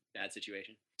 with a bad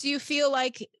situation. Do you feel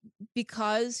like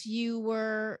because you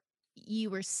were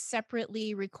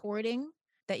separately recording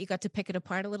that you got to pick it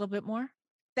apart a little bit more?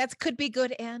 That could be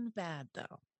good and bad,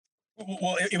 though.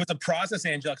 Well, it was a process,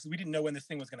 Angela, because we didn't know when this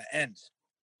thing was going to end.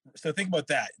 So think about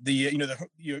that.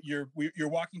 You're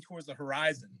walking towards the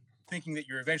horizon, thinking that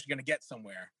you're eventually going to get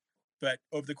somewhere, but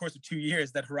over the course of 2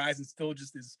 years, that horizon still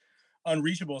just is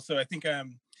unreachable. So I think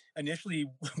initially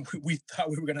we thought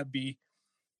we were going to be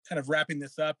kind of wrapping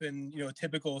this up in a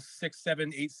typical 6,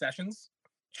 7, 8 sessions.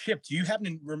 Chip, do you happen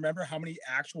to remember how many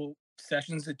actual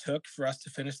sessions it took for us to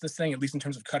finish this thing, at least in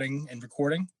terms of cutting and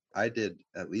recording? I did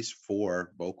at least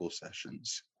 4 vocal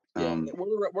sessions. Yeah,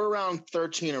 we're around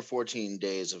 13 or 14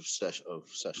 days of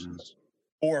sessions.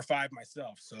 4 or 5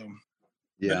 myself. So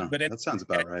yeah, but that sounds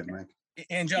about right, Mike.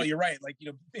 Angel, you're right. Like,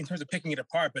 in terms of picking it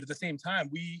apart, but at the same time,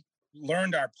 we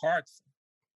learned our parts.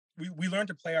 We learned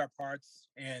to play our parts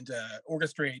and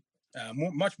orchestrate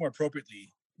much more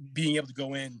appropriately, being able to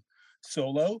go in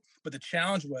solo. But the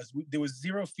challenge was there was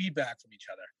zero feedback from each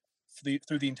other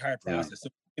through the entire process. So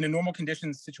in a normal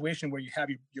conditions situation where you have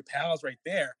your pals right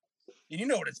there, and you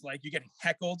know what it's like, you're getting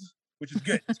heckled, which is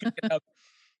good. It's good to get out.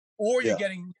 Or you're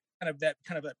getting kind of that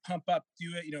pump up,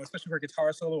 do it, especially for a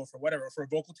guitar solo or for whatever, or for a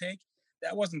vocal take.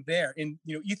 That wasn't there. And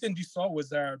Ethan Dussault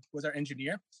was our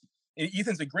engineer. And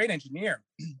Ethan's a great engineer,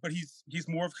 but he's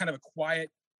more of kind of a quiet,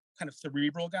 kind of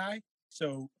cerebral guy.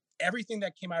 So everything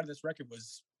that came out of this record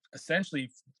was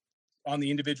essentially on the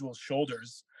individual's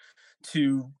shoulders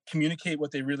to communicate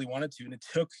what they really wanted to. And it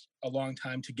took a long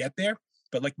time to get there.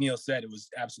 But like Neil said, it was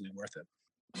absolutely worth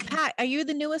it. Pat, are you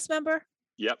the newest member?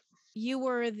 Yep. You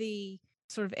were the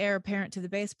sort of heir apparent to the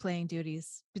bass playing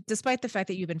duties, but despite the fact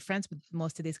that you've been friends with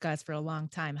most of these guys for a long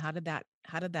time. How did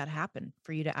that happen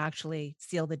for you to actually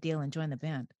seal the deal and join the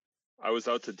band? I was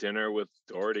out to dinner with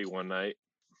Doherty one night.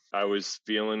 I was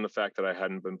feeling the fact that I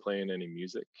hadn't been playing any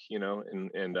music,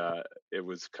 and it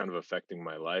was kind of affecting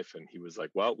my life. And he was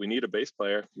like, well, we need a bass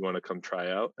player. You want to come try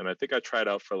out? And I think I tried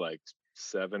out for like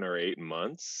 7 or 8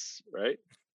 months, right?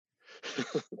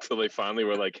 Until they finally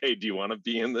were like, hey, do you want to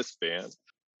be in this band?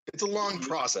 It's a long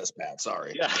process, Pat.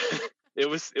 Sorry. Yeah, it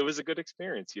was a good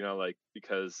experience,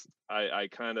 because I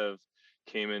kind of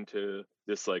came into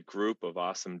this like group of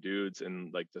awesome dudes,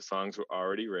 and like the songs were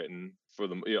already written for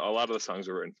them. A lot of the songs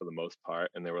were written for the most part,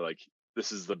 and they were like,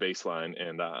 this is the bass line.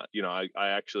 And I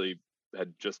actually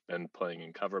had just been playing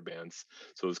in cover bands,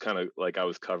 so it was kind of like I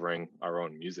was covering our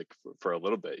own music for a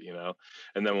little bit,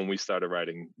 and then when we started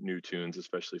writing new tunes,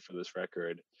 especially for this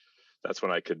record, that's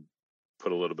when I could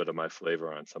put a little bit of my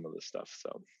flavor on some of this stuff.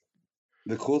 So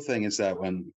the cool thing is that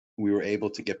when we were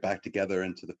able to get back together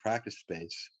into the practice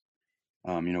space,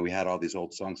 we had all these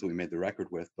old songs that we made the record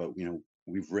with, but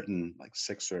we've written like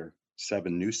 6 or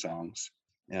 7 new songs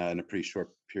in a pretty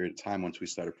short period of time once we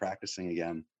started practicing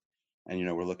again. And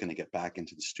we're looking to get back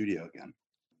into the studio again.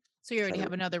 So you already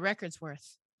have another record's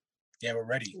worth. Yeah, we're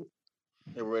ready.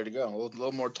 Yeah, we're ready to go. A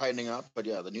little more tightening up, but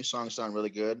yeah, the new songs sound really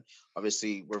good.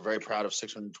 Obviously, we're very proud of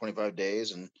 625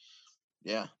 Days, and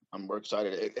yeah, we're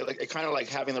excited. It kind of like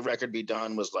having the record be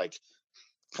done was like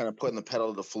kind of putting the pedal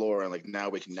to the floor, and like now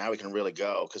we can really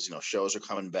go, because shows are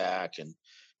coming back, and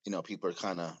people are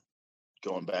kind of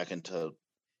going back into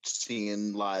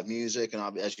seeing live music,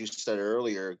 and as you said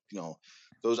earlier,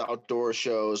 those outdoor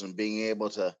shows and being able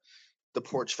to the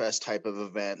Porch Fest type of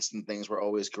events and things were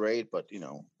always great, but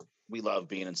we love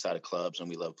being inside of clubs and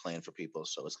we love playing for people.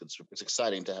 So it's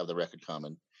exciting to have the record come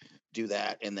and do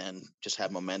that, and then just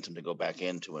have momentum to go back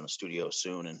into a studio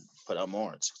soon and put out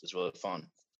more. It's really fun.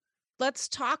 Let's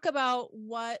talk about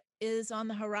what is on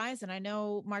the horizon. I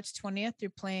know March 20th,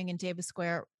 you're playing in Davis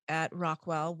Square at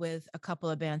Rockwell with a couple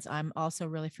of bands I'm also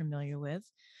really familiar with.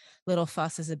 Little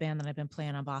Fuss is a band that I've been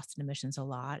playing on Boston Emissions a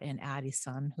lot, and Addie's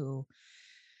son, who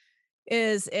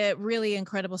is a really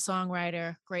incredible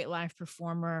songwriter, great live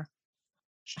performer.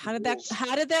 How did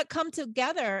that come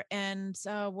together? And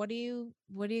what do you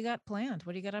got planned?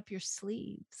 What do you got up your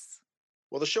sleeves?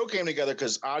 Well, the show came together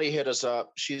because Addie hit us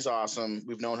up. She's awesome.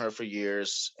 We've known her for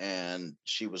years, and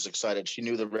she was excited. She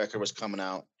knew the record was coming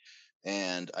out,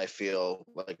 and I feel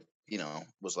like,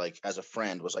 was like, as a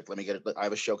friend, was like, let me get it. I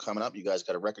have a show coming up. You guys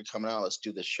got a record coming out. Let's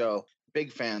do this show.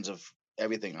 Big fans of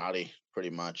everything Addie, pretty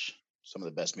much. Some of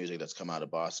the best music that's come out of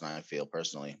Boston, I feel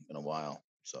personally, in a while.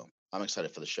 So I'm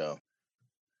excited for the show.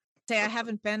 I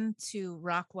haven't been to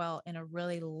Rockwell in a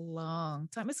really long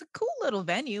time. It's a cool little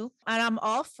venue, and I'm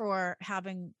all for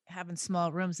having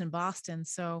small rooms in Boston.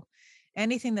 So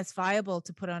anything that's viable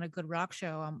to put on a good rock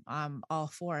show, I'm all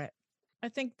for it. I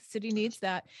think the city needs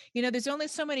that. There's only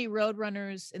so many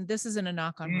Roadrunners, and this isn't a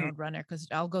knock on Roadrunner, because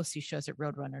I'll go see shows at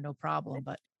Roadrunner, no problem.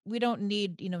 But we don't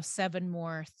need, 7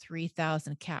 more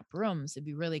 3,000 cap rooms. It'd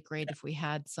be really great if we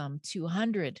had some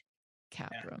 200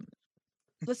 cap rooms.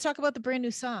 Let's talk about the brand new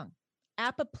song,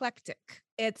 Apoplectic.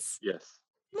 It's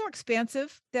more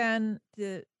expansive than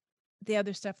the the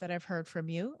other stuff that I've heard from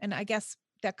you. And I guess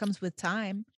that comes with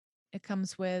time. It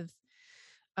comes with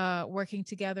working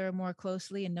together more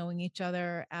closely and knowing each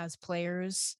other as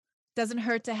players. Doesn't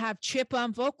hurt to have Chip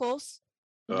on vocals.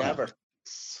 Never.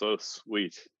 So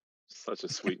sweet. Such a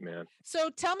sweet man. So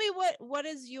tell me what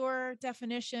is your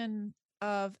definition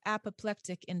of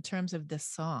apoplectic in terms of this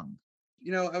song?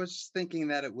 You know, I was just thinking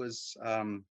that it was,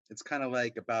 it's kind of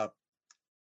like about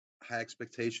high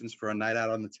expectations for a night out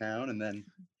on the town and then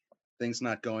things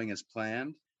not going as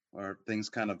planned or things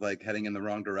kind of like heading in the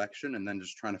wrong direction and then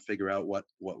just trying to figure out what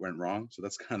went wrong. So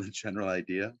that's kind of the general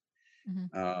idea.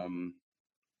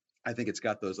 I think it's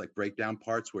got those like breakdown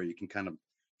parts where you can kind of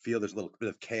feel there's a little bit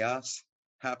of chaos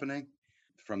happening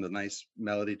from the nice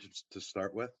melody to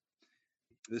start with.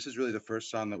 This is really the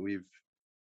first song that we've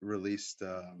released,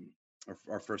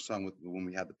 our first song when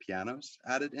we had the pianos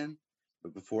added in,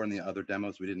 but before in the other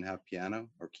demos we didn't have piano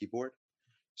or keyboard.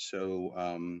 So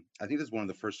I think this is one of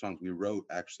the first songs we wrote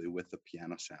actually with the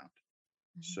piano sound.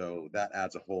 So that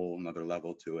adds a whole another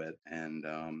level to it and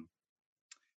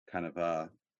kind of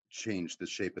changed the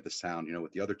shape of the sound, you know,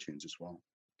 with the other tunes as well.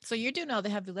 So you're doing all the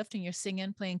heavy lifting. You're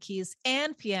singing, playing keys,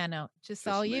 and piano. Just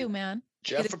all you, man.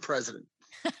 Jeff for president.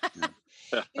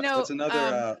 You know, that's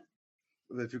another.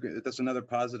 That's another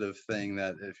positive thing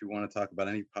that if you want to talk about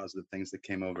any positive things that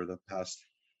came over the past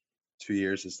 2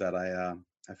 years is that I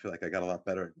feel like I got a lot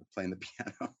better at playing the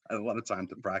piano. I had a lot of time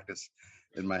to practice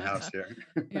in my house here.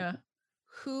 Yeah.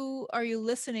 Who are you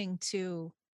listening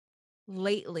to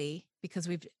lately? Because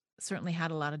we've certainly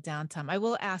had a lot of downtime. I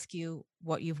will ask you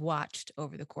what you've watched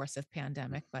over the course of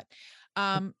pandemic, but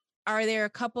are there a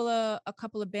couple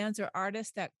of bands or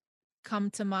artists that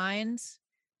come to mind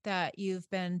that you've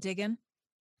been digging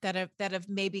that have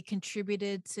maybe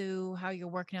contributed to how you're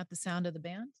working out the sound of the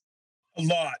band? A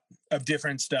lot of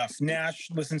different stuff. Nash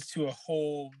listens to a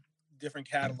whole different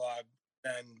catalog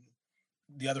than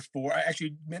the other four.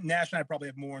 Actually, Nash and I probably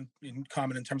have more in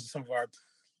common in terms of some of our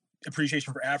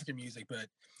appreciation for African music, but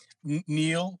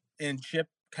Neil and Chip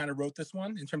kind of wrote this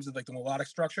one in terms of like the melodic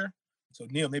structure. So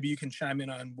Neil, maybe you can chime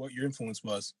in on what your influence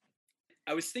was.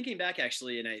 I was thinking back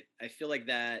actually, and I feel like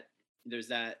that there's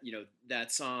that, you know,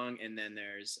 that song, and then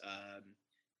there's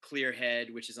Clear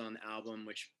Head, which is on the album,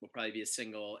 which will probably be a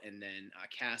single, and then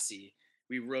Cassie.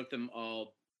 We wrote them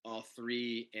all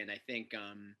three, and I think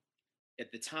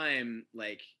at the time,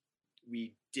 like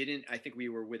I think we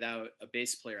were without a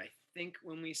bass player, I think,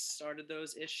 when we started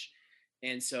those ish.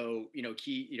 And so, you know,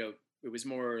 it was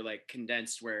more like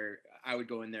condensed where I would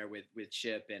go in there with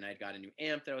Chip, and I'd got a new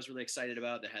amp that I was really excited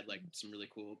about that had like some really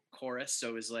cool chorus. So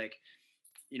it was like,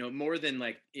 you know, more than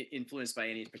like influenced by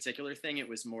any particular thing, it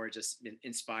was more just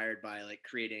inspired by like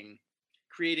creating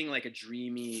like a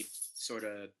dreamy sort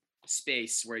of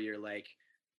space where you're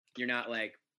not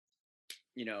like,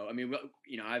 you know, I mean,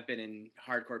 you know, I've been in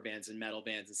hardcore bands and metal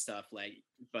bands and stuff like,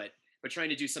 but trying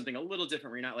to do something a little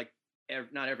different where you're not like,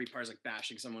 not every part is like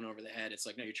bashing someone over the head. It's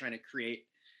like, no, you're trying to create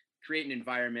an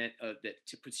environment that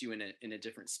puts you in a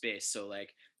different space. So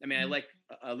like, I mean,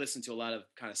 I listen to a lot of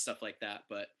kind of stuff like that,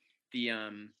 but the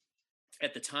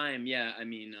at the time, yeah, I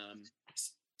mean,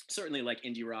 certainly like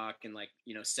indie rock and like,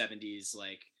 you know, 70s,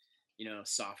 like, you know,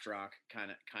 soft rock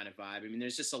kind of vibe. I mean,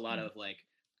 there's just a lot of like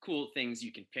cool things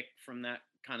you can pick from that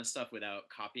kind of stuff without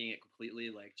copying it completely,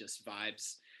 like just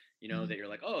vibes, you know, that you're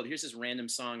like, oh, here's this random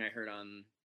song I heard on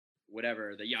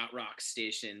whatever, the yacht rock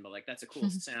station, but like that's a cool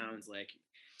sound. Like,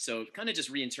 so kind of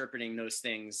just reinterpreting those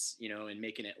things, you know, and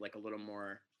making it like a little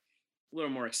more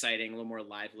exciting, a little more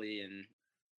lively. And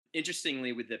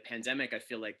interestingly, with the pandemic, I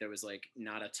feel like there was like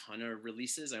not a ton of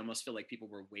releases. I almost feel like people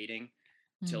were waiting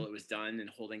till it was done and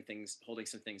holding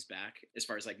some things back as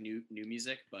far as like new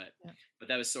music. But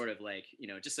that was sort of like, you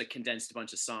know, just like condensed a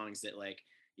bunch of songs that like,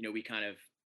 you know, we kind of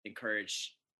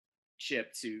encourage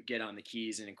Chip to get on the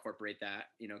keys and incorporate that,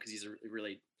 you know, because he's a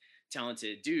really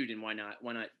talented dude, and why not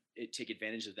take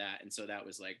advantage of that? And so that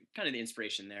was like kind of the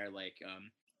inspiration there. Like,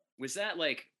 was that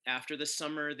like after the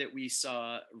summer that we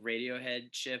saw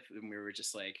Radiohead, Chip, and we were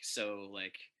just like, so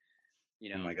like, you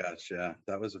know? Oh my gosh, yeah,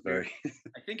 that was a very.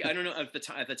 I think I don't know if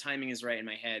the timing is right in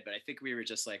my head, but I think we were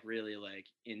just like really like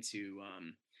into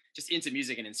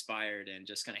music and inspired, and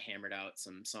just kind of hammered out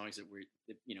some songs that we,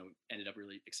 you know, ended up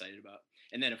really excited about.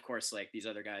 And then of course, like these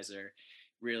other guys are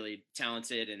really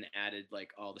talented and added like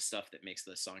all the stuff that makes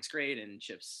the songs great, and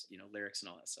Chip's, you know, lyrics and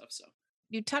all that stuff. So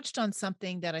you touched on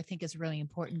something that I think is really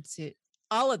important to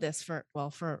all of this for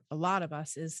a lot of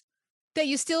us, is that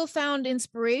you still found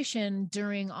inspiration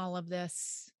during all of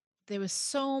this. There was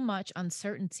so much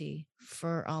uncertainty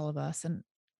for all of us, and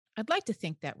I'd like to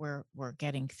think that we're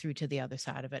getting through to the other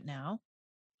side of it now.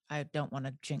 I don't want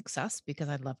to jinx us because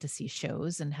I'd love to see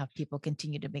shows and have people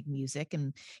continue to make music.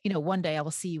 And, one day I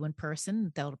will see you in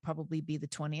person. That'll probably be the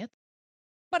 20th.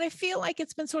 But I feel like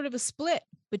it's been sort of a split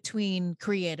between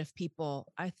creative people.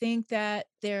 I think that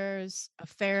there's a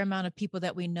fair amount of people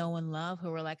that we know and love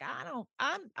who are like, I don't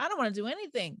want to do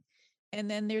anything.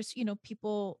 And then there's,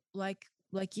 people like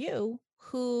you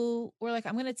who were like,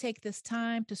 I'm going to take this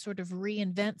time to sort of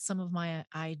reinvent some of my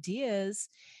ideas.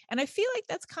 And I feel like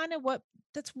that's kind of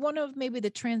that's one of maybe the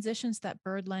transitions that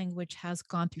Bird Language has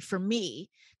gone through for me,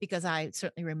 because I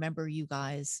certainly remember you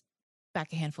guys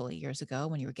back a handful of years ago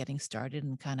when you were getting started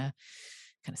and kind of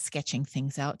sketching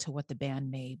things out to what the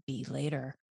band may be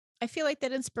later. I feel like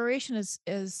that inspiration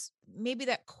is maybe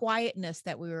that quietness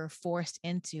that we were forced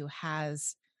into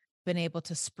has been able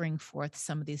to spring forth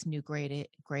some of these new great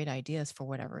ideas for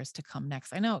whatever is to come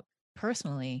next. I know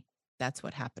personally that's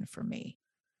what happened for me.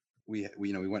 We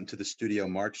went to the studio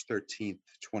March 13th,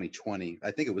 2020.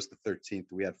 I think it was the 13th.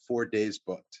 We had 4 days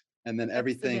booked, and then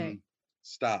everything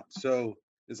stopped. So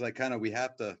it's like we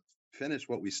have to finish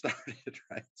what we started,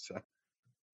 right? So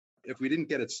if we didn't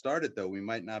get it started, though, we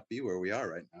might not be where we are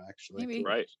right now, actually. Maybe.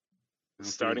 Right.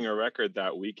 Starting a record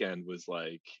that weekend was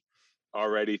like,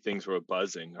 already things were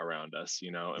buzzing around us,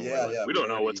 and we don't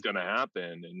know what's going to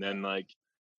happen. And then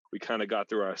we kind of got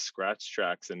through our scratch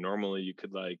tracks, and normally you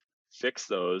could fix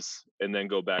those and then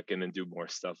go back in and do more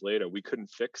stuff later. We couldn't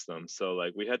fix them. So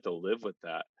we had to live with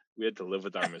that. We had to live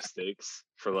with our mistakes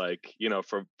for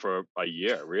for a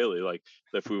year, really.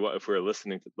 If we were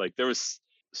listening to, there was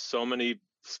so many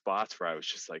spots where I was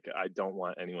just like, I don't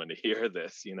want anyone to hear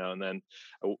this, and then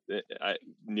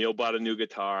Neil bought a new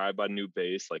guitar, I bought a new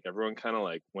bass, everyone kind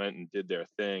of went and did their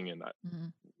thing, and I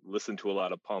listened to a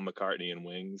lot of Paul McCartney and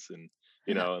Wings, and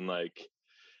and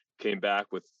came back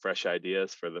with fresh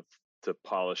ideas to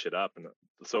polish it up. And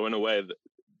so in a way,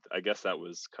 I guess that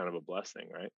was kind of a blessing,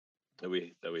 right, that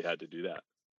we had to do that.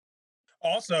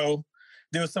 Also,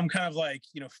 there was some kind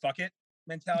of fuck it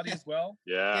mentality as well.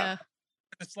 Yeah.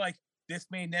 It's this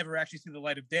may never actually see the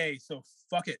light of day, so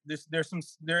fuck it.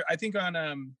 I think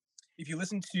on if you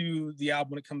listen to the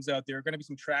album when it comes out, there are going to be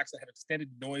some tracks that have extended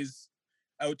noise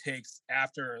outtakes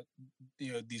after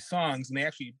these songs, and they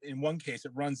actually, in one case,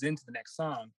 it runs into the next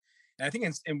song. And I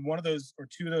think in one of those or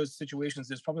two of those situations,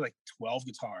 there's probably 12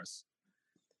 guitars.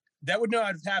 That would not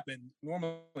have happened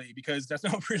normally, because that's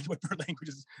not really what Bird Language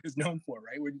is known for,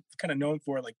 right? We're kind of known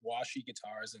for washy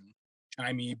guitars and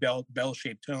chimey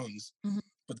bell-shaped tones. Mm-hmm.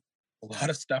 But a lot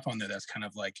of stuff on there that's kind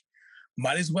of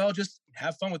might as well just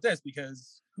have fun with this,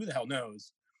 because who the hell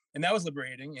knows? And that was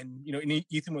liberating. And, and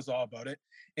Ethan was all about it.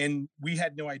 And we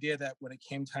had no idea that when it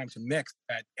came time to mix,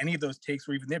 that any of those takes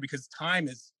were even there, because time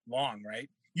is long, right?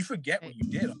 You forget what you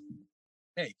did on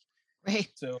the take. Right.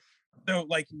 So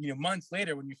months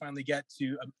later, when you finally get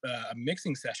to a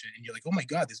mixing session and you're like, oh my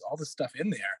God, there's all this stuff in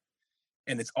there.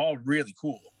 And it's all really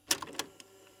cool.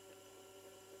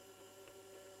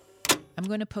 I'm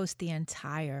going to post the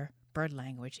entire Bird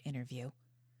Language interview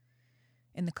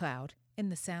in the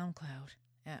SoundCloud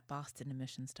at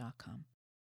bostonemissions.com.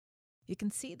 You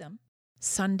can see them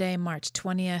Sunday, March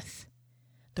 20th,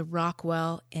 the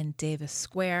Rockwell in Davis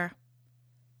Square.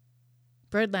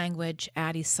 Bird Language,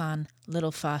 Addie's Son,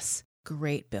 Little Fuss,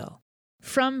 Great Bill.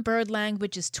 From Bird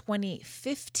Language's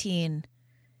 2015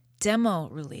 demo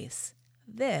release,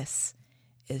 this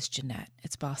is Jeanette.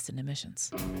 It's Boston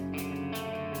Emissions.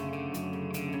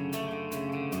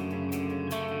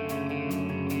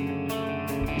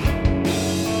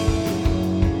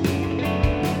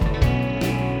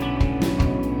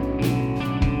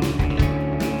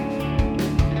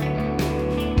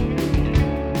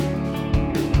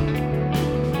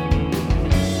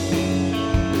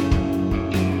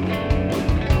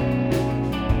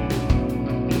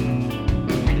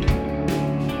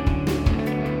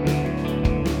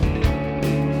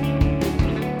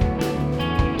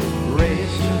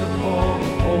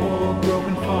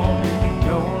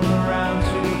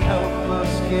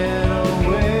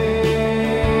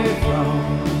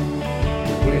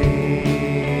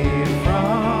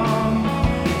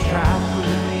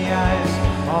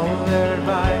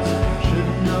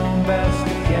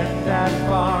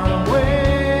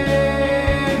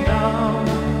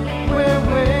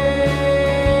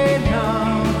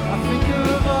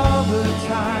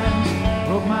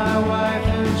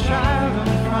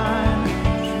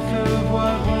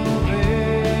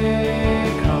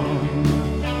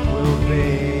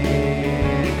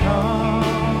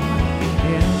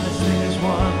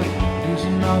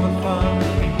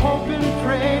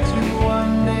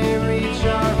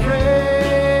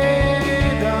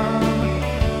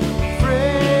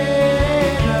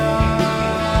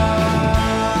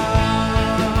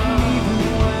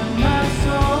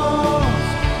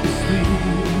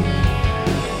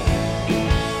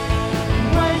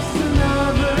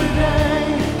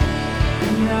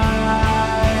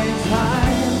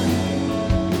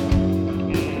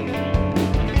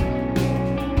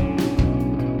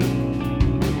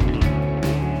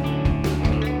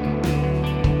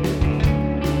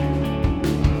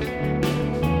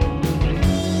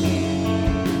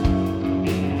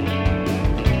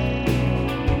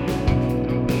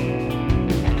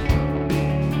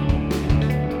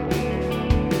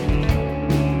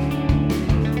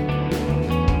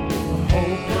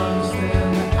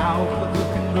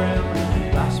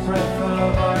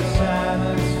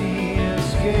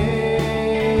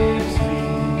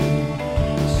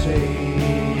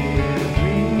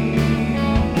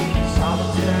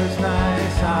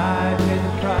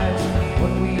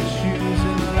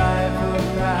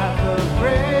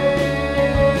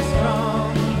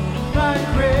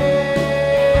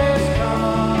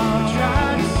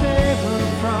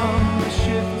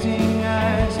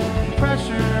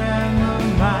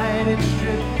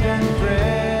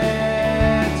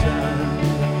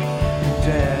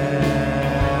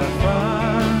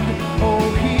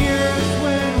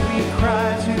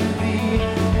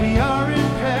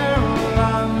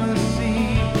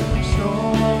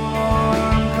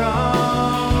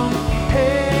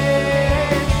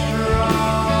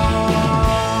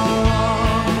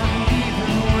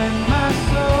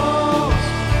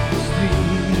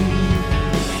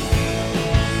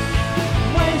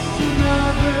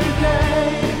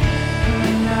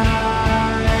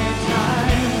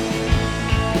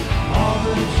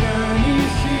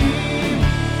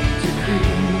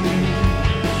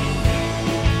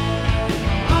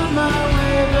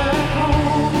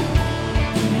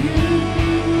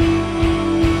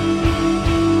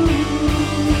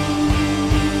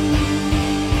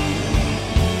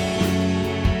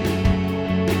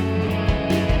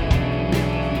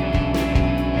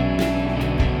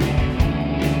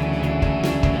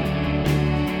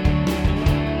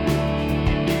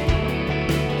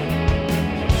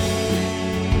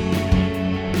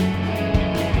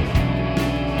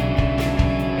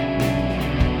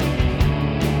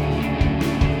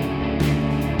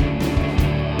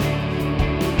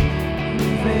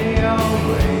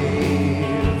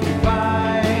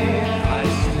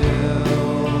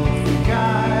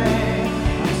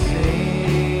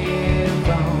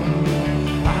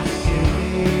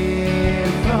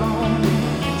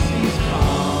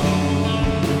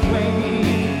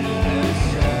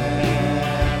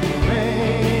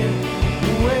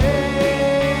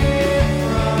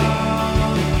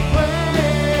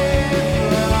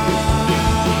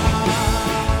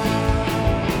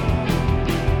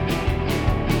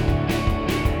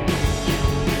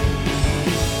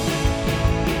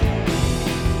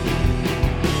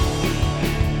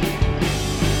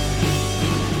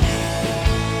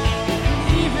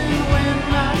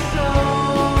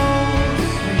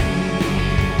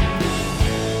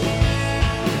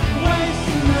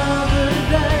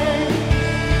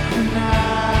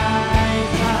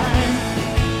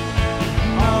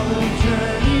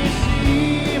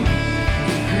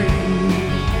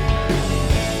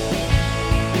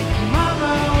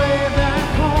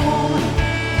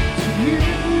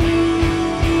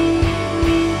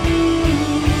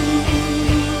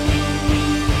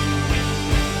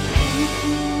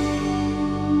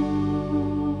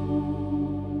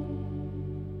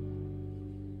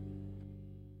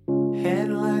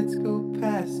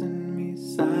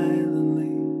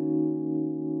 silently.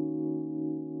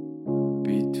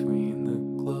 Between the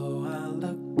glow, I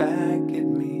look back at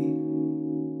me.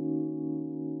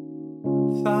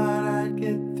 Thought I'd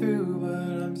get through,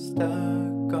 but I'm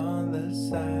stuck on the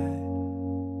side.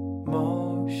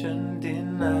 Motion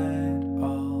denied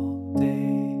all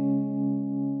day.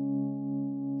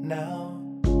 Now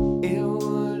it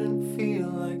wouldn't feel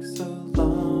like so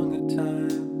long a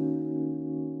time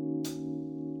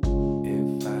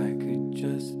if I could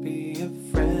just be a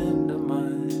friend of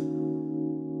mine.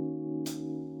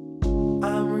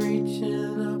 I'm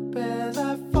reaching up as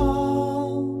I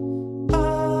fall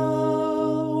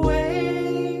away.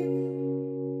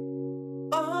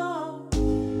 Oh,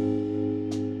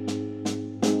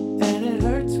 and it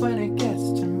hurts when it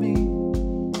gets to me.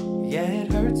 Yeah,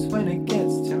 it hurts when it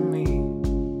gets to me.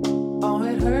 Oh,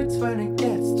 it hurts when it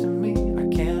gets to me. I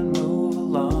can't move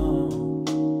along.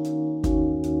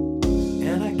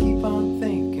 And I keep on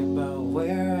thinking about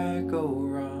where I go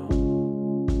wrong.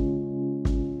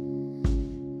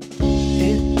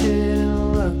 It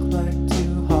didn't look like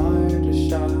too hard a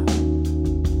shot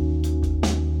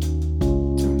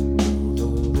to move a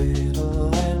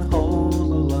little and hold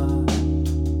a lot.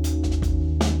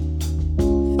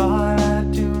 Thought I'd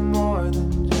do more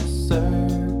than just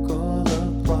circle the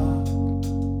block.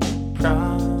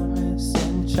 Promise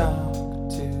in chalk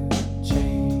to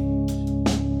change.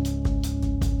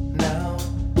 Now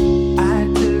I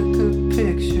took a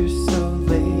picture so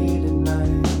late at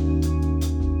night.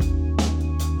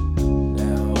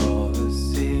 Now all the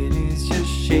city's just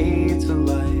shades of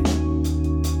light.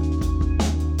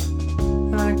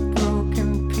 Like broken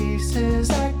pieces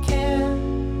I can't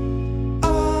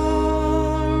arrange.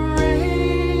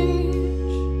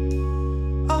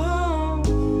 Oh,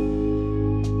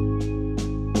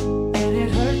 and it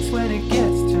hurts when it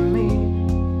gets to me.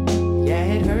 Yeah,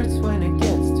 it hurts when it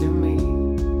gets to me.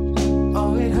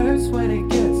 Oh, it hurts when it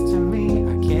gets to me.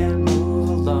 I can't move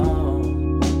along.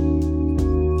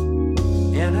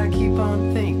 And I keep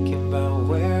on thinking about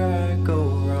where I go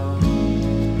wrong.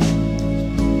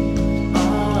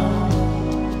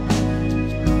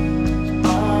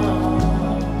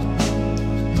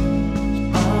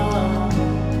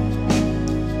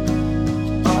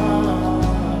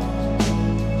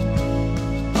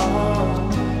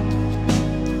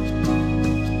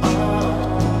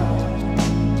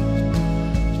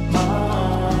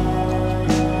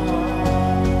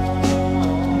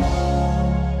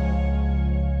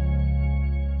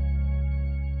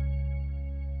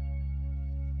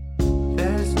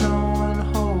 There's no one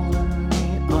holding me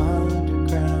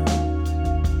underground.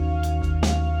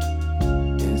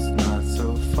 It's not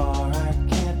so far, I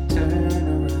can't turn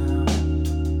around.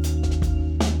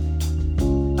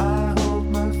 I hope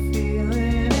my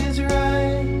feeling is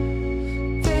right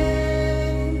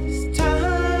this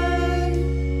time.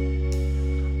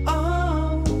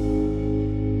 Oh,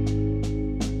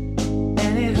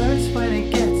 and it hurts when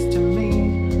it gets to me.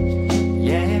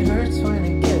 Yeah, it hurts when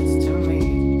it gets to me.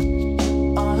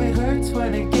 Oh, it hurts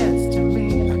when it gets to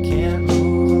me. I can't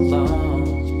move along.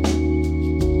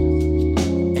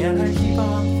 And I keep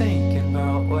on thinking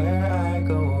about where I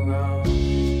go wrong.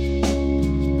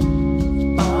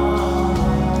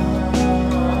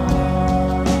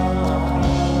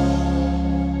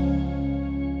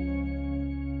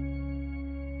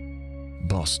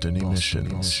 Boston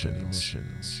Emissions.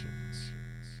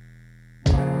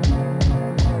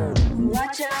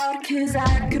 Watch out, cause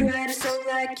I could write a song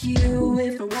like you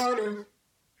if I wanna.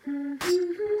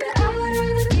 But I would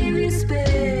rather give you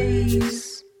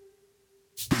space.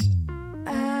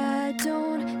 I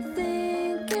don't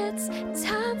think it's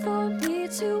time for me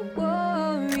to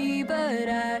worry, but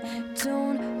I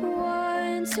don't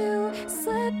want to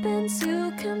slip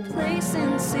into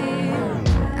complacency.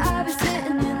 I've been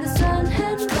sitting in the sun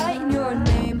and writing your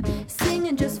name,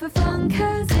 singing just for fun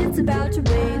cause it's about to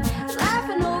rain,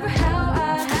 laughing over how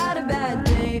I had a bad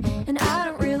day, and I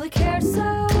don't really care, so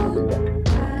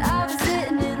I've been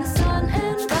sitting in the sun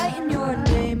and writing your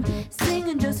name,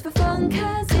 singing just for fun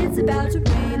cause it's about to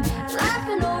rain,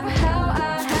 laughing over how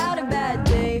I had a bad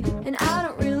day, and I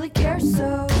don't really care,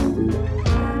 so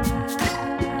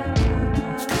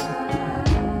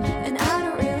and I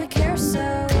don't really care, so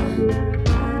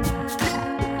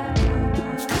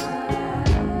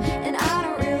and I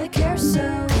don't really care,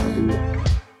 so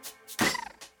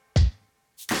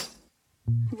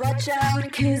watch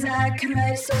out, cause I could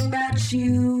write a song about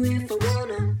you if I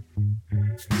wanna,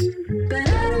 but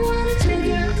I don't wanna take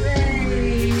your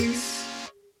place.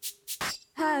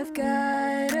 I've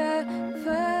got a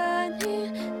funny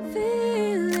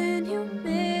feeling you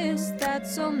missed that,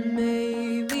 so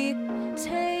maybe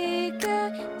take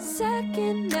a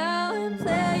second now and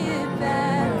play it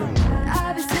back.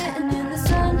 I've been sitting in the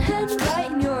sun and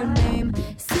writing your name,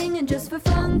 singing just for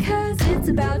fun cause it's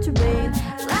about to rain,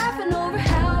 laughing over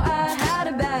how I had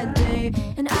a bad day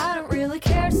and I don't really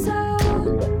care, so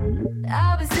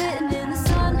I've been sitting in the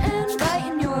sun and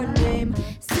writing your name,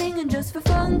 singing just for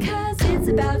fun cause it's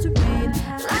about to rain,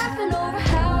 laughing over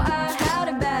how I had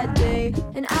a bad day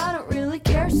and I don't really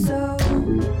care, so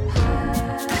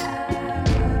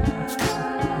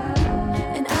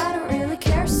and I don't really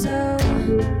care, so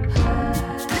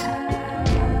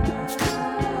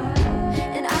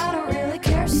and I don't really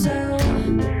care, so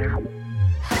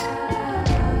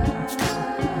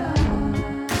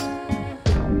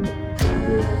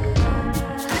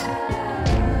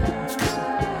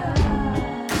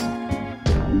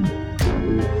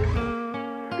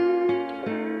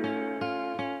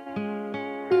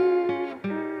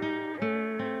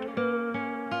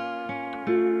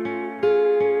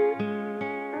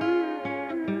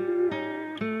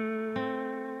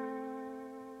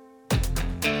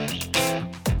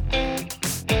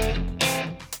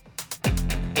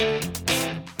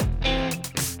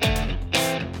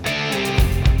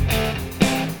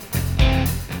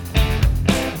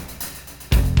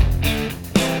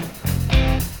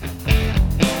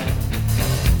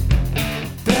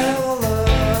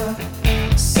Bella,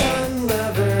 sun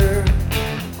lover,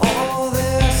 all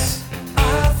this,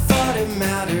 I thought it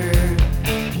mattered.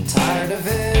 I'm tired of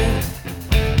it,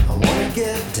 I wanna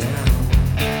get down.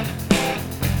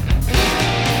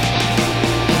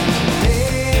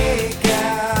 Make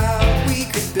out, we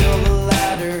could build a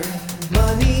ladder,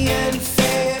 money and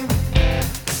fame,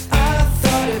 I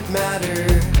thought it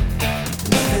mattered.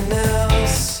 Nothing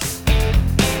else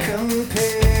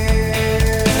compares,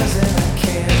 and I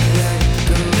can't let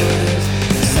go.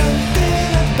 There's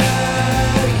something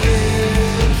about you,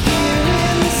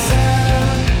 hearing the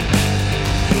sound,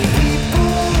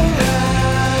 people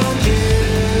around you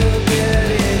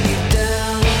getting you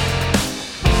down.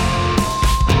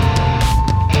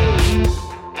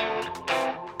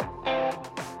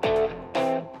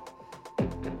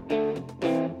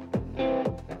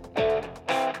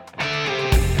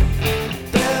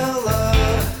 Bella,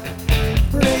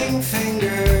 ring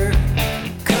finger,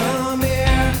 come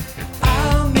here,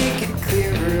 I'll make it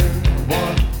clearer.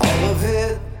 Want all of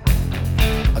it,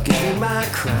 I'll give you my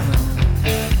crown.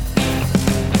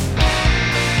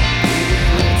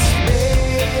 Let's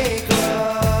make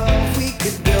love, we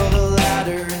could build a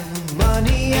ladder,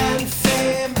 money and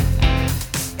fame,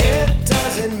 it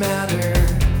doesn't matter,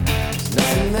 there's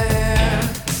nothing there,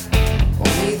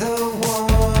 only the one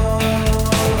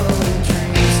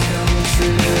dreams come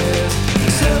true.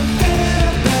 Something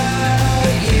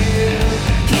about you,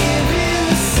 hearing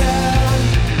the sound,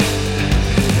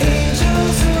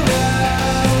 angels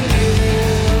around you,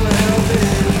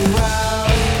 helping you out.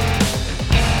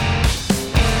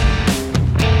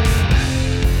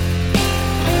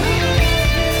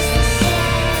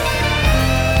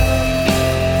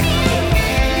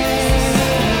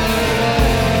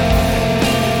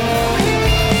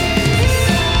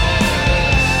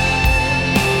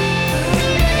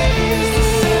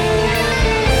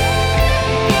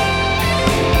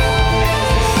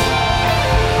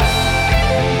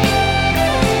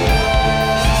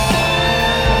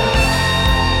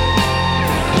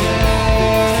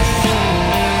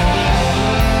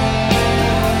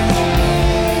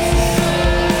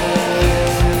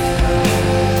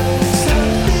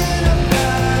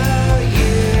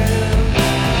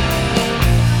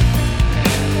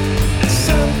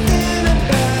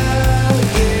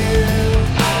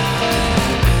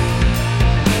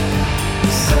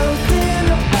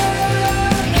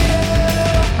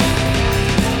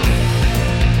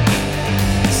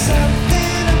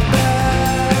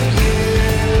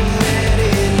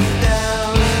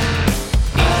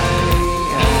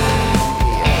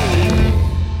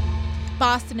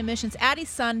 Boston Emissions, Addie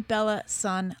Sun, Bella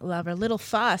Sun Lover, Little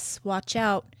Fuss, Watch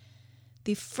Out.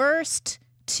 The first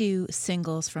two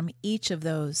singles from each of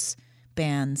those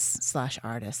bands /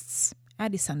 artists.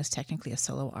 Addie Sun is technically a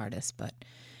solo artist, but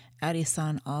Addie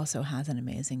Sun also has an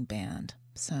amazing band,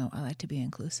 so I like to be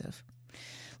inclusive.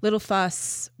 Little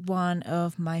Fuss, one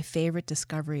of my favorite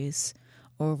discoveries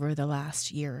over the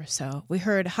last year or so. We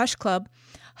heard Hush Club.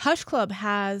 Hush Club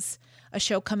has a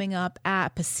show coming up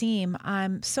at Passim.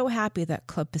 I'm so happy that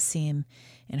Club Passim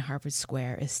in Harvard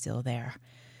Square is still there.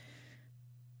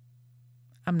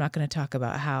 I'm not going to talk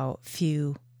about how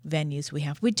few venues we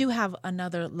have. We do have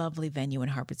another lovely venue in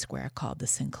Harvard Square called the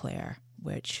Sinclair,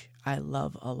 which I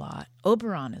love a lot.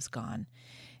 Oberon is gone,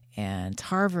 and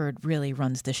Harvard really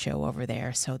runs the show over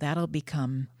there, so that'll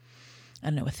become, I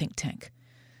don't know, a think tank.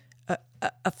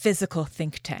 a physical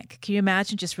think tank. Can you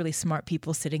imagine just really smart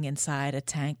people sitting inside a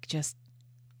tank just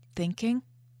thinking?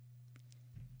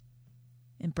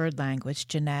 In bird language,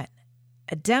 Jeanette,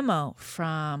 a demo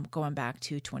from going back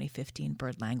to 2015,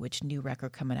 Bird Language, new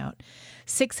record coming out,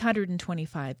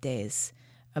 625 days,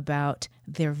 about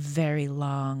their very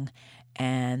long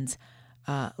and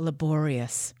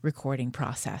laborious recording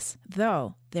process,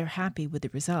 though they're happy with the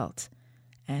result,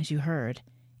 as you heard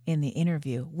in the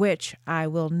interview, which I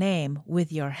will name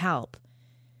with your help.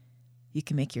 You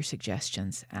can make your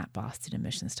suggestions at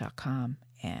bostonemissions.com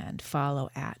and follow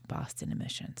at Boston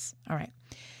Emissions. All right.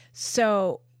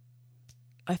 So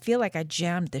I feel like I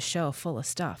jammed the show full of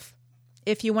stuff.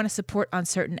 If you want to support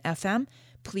Uncertain FM,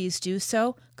 please do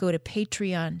so. Go to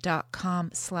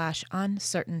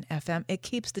patreon.com/uncertainfm. It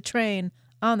keeps the train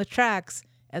on the tracks,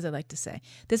 as I like to say.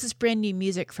 This is brand new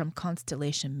music from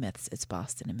Constellation Myths. It's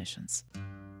Boston Emissions.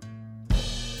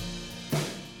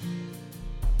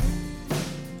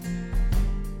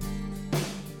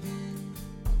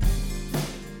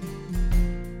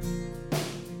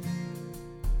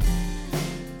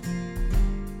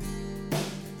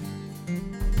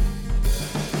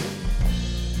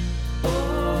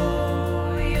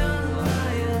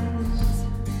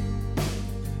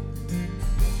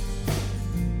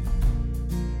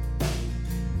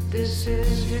 This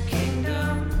is your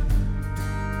kingdom.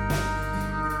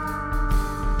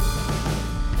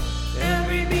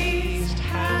 Every beast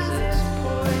has its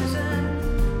poison.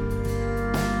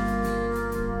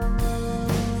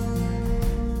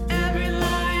 Every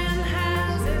lion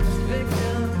has its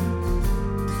victim.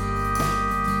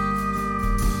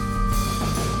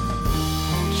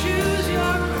 Choose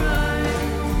your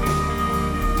crime,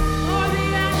 or the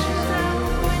ashes out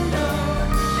the window.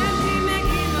 Empty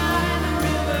Mickey by the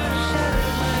river,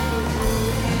 shattered like a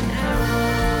broken arrow.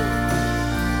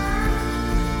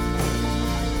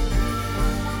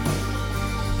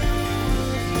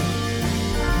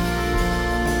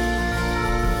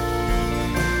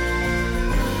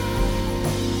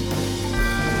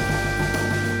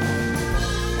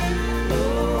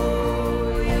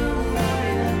 Oh, young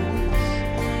lions,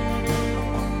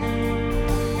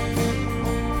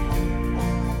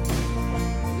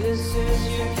 this is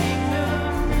your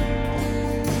kingdom.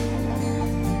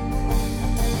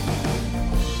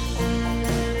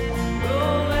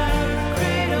 Roll out of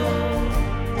cradle.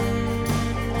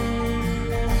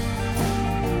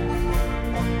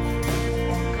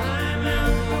 Climb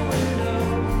out the window.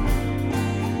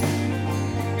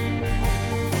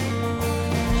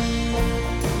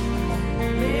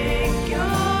 Make your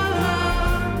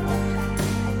love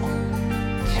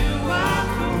to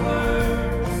offer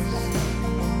words.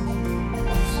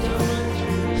 Storm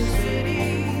through the city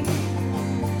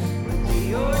with the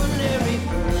ordinary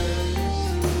birds.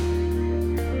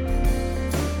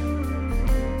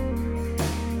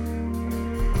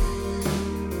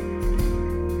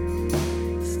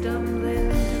 Stumbling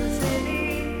to the city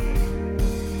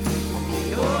with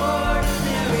the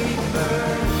ordinary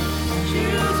birds.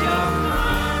 Choose your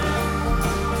mind,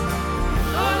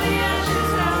 or the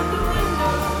ashes out the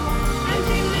window.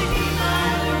 Empty Mickey by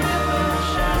the river,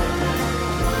 shattered like a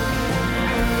broken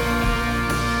arrow.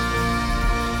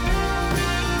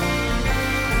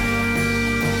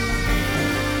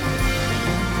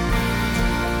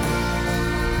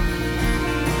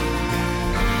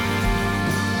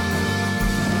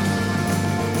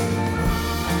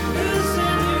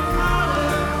 Loosen your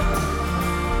collar,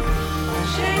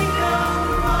 shake down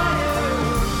the wire,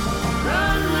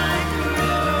 run like a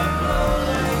river, blow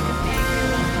like a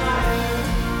beacon fire.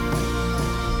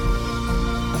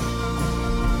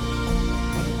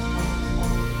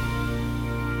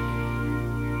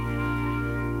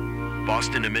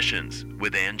 Boston Emissions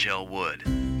with Angel Wood.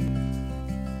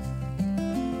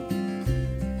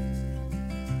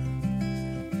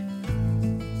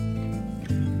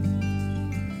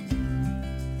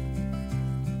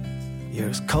 You're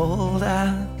as cold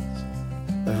as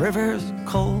the river's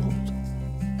cold,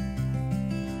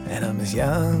 and I'm as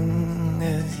young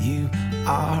as you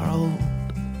are old.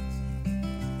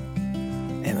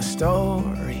 And the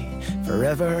story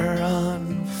forever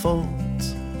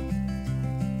unfolds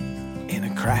in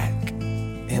a crack,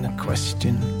 in a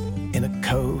question, in a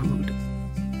code.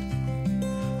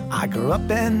 I grew up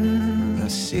in the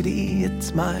city,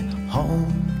 it's my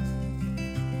home,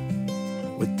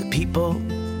 with the people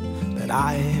that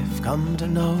I've come to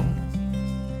know,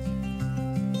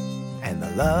 and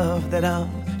the love that I'm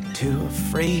too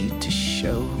afraid to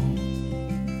show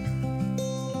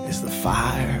is the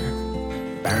fire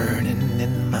burning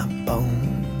in my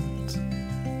bones.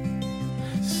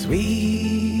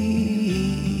 Sweet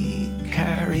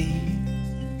Carrie,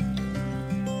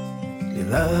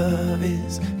 love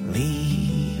is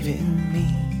leaving me,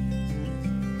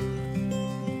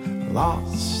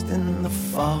 lost in the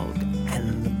fog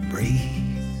and the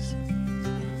breeze.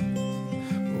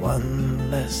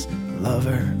 One less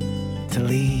lover to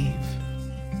leave,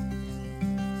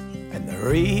 and the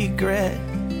regret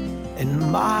in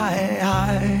my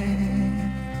eye.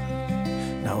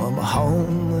 Now I'm a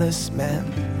homeless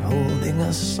man holding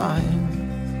a sign,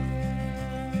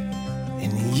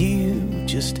 and you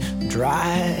just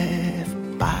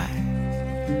drive by.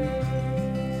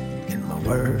 And my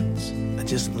words are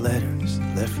just letters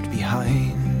left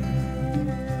behind.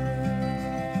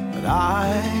 But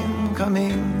I'm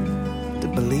coming to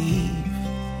believe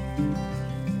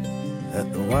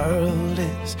that the world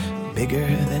is bigger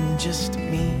than just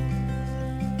me,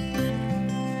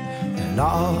 and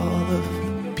all of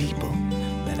the people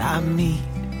that I meet,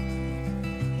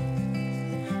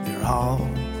 they're all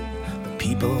the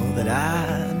people that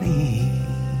I need.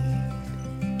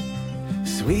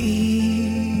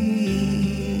 Sweet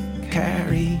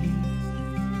Carrie,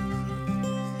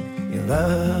 your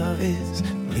love is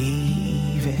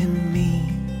leaving me,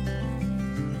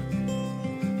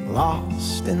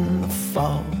 lost in the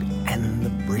fog and the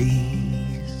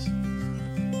breeze.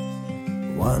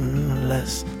 One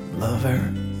less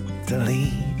lover to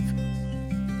leave.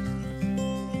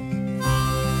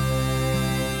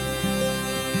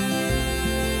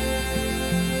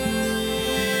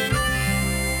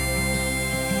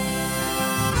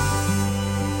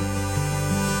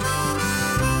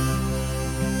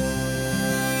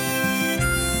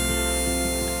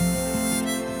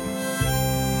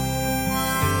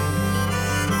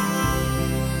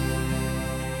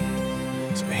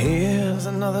 Here's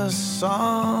another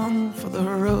song for the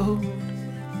road,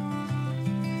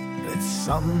 but it's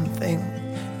something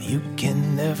you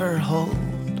can never hold,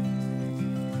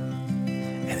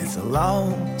 and it's a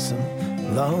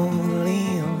lonesome,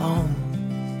 lonely alone,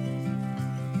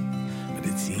 but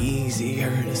it's easier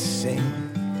to sing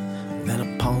than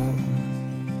a poem.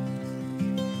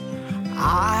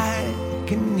 I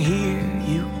can hear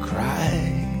you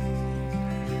cry.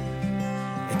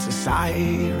 It's a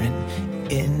siren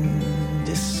in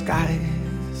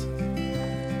disguise,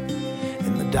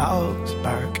 and the dogs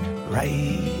bark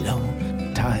right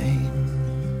on time.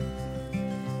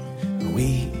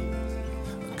 We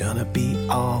are gonna be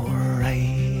alright.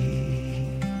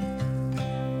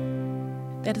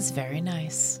 That is very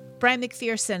nice. Brian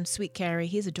McPherson, Sweet Carrie.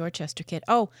 He's a Dorchester kid.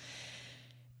 Oh,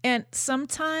 and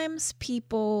sometimes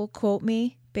people quote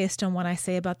me based on what I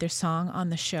say about their song on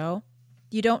the show.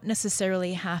 You don't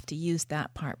necessarily have to use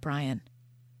that part, Brian.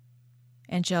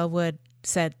 Angel Wood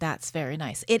said that's very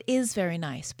nice. It is very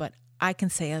nice, but I can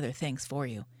say other things for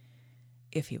you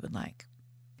if you would like.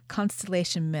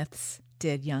 Constellation Myths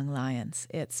did Young Lions.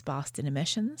 It's Boston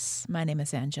Emissions. My name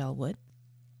is Angel Wood.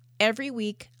 Every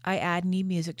week, I add new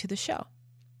music to the show.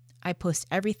 I post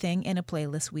everything in a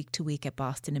playlist week to week at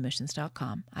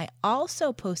bostonemissions.com. I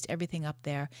also post everything up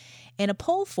there in a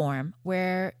poll form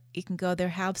where you can go there,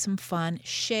 have some fun,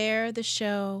 share the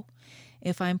show.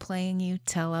 If I'm playing you,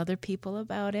 tell other people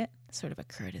about it. Sort of a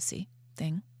courtesy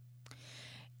thing.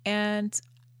 And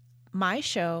my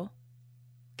show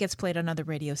gets played on other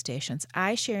radio stations.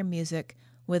 I share music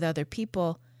with other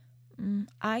people.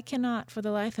 I cannot, for the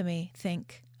life of me,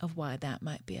 think of why that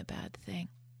might be a bad thing.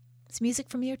 It's music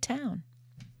from your town.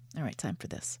 All right, time for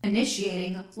this.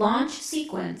 Initiating launch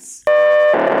sequence.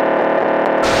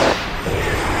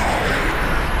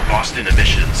 Boston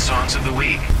Emissions Songs of the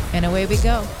Week. And away we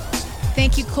go.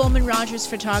 Thank you, Coleman Rogers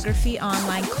Photography,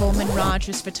 online,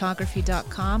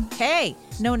 ColemanRogersPhotography.com. Hey,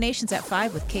 No Nations at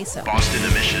 5 with Queso. Boston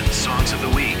Emissions Songs of the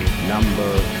Week.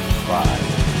 Number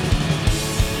 5.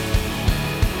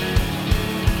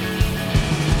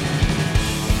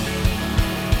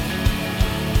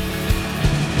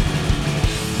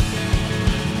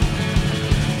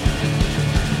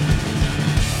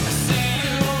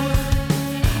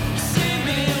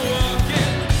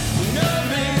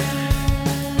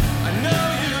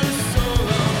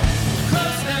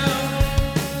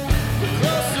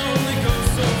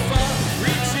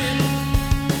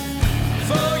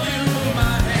 For you,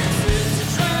 my hands to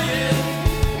try it.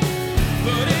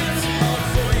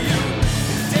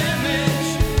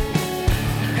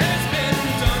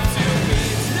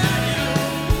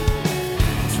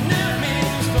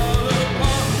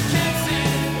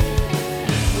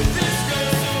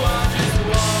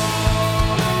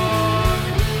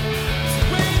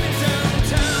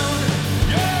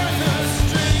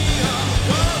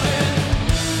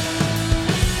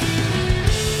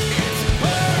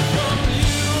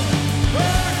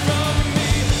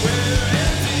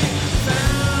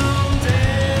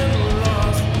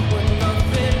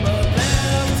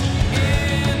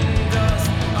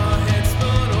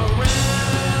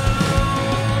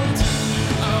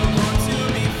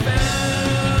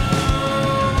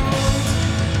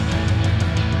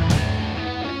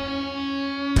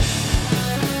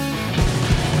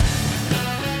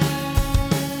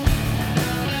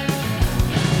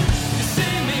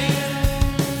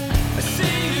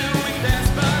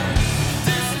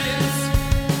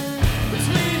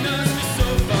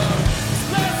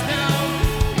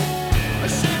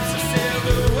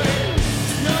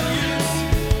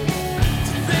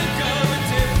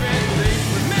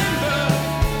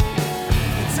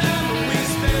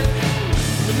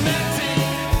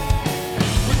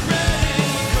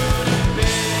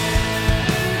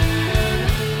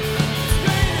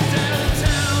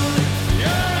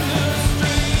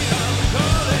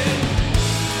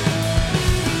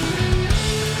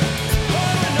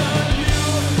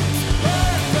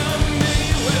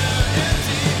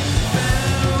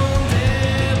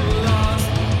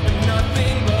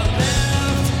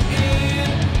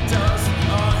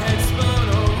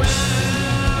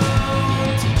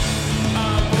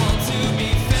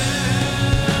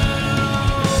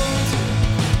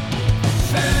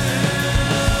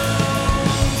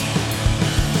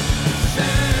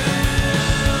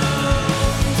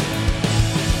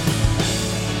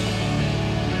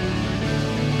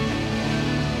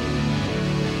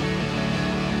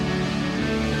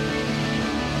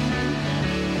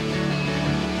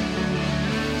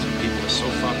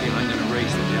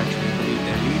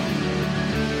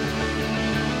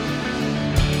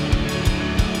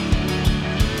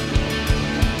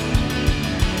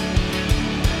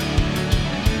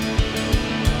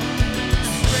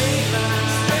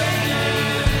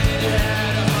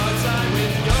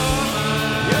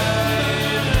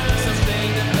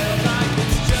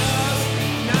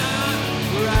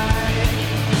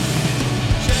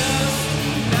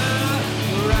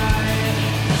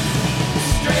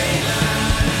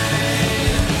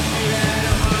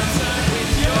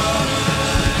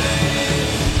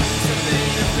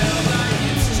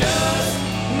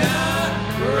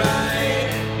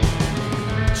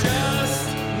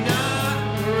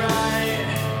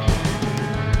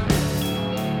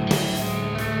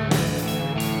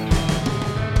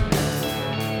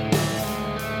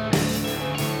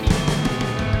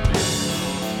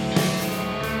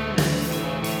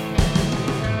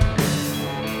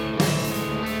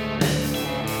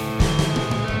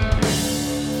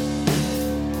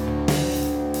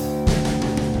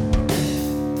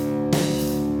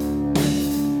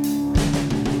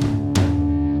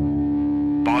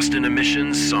 Boston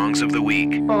Emissions Songs of the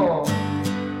Week.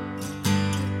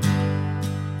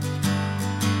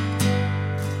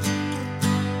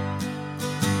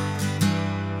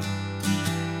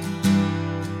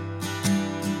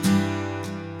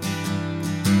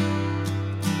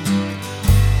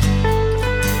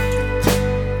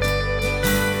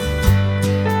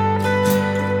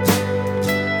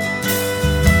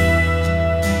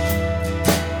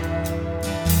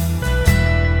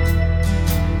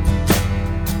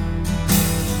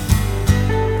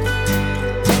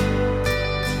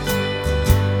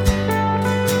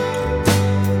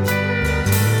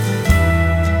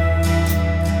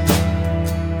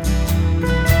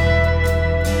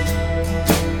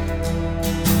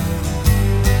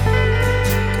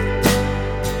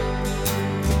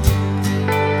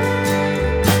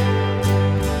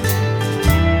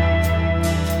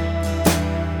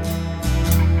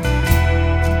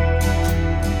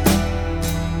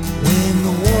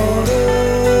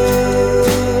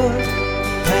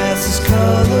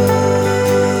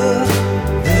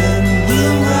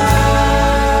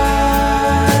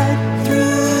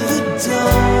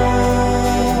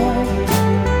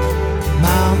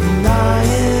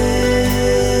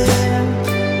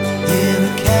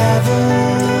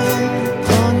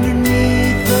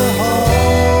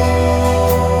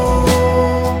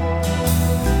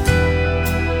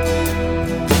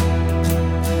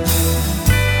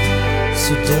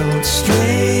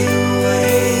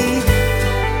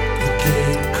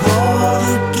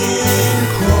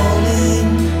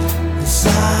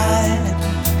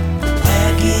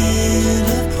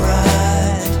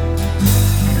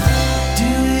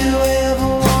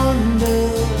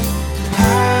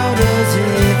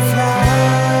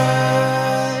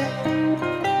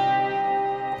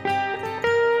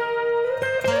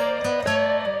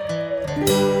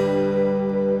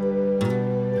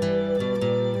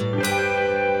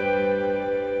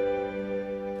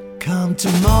 Come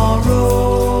tomorrow,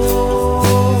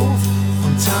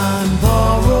 on time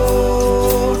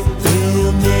borrowed,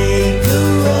 we'll make a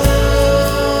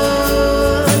run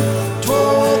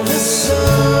toward the sun.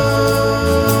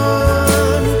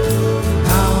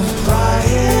 I'm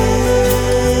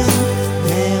crying,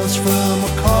 nails from a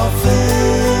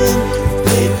coffin,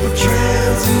 paper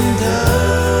trails and dust.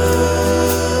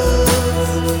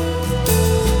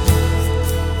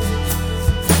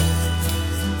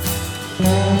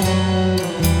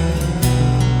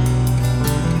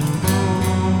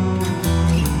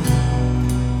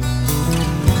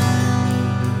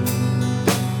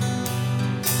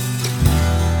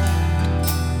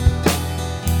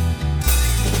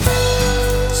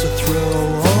 So throw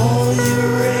all your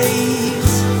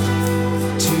rays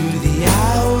to the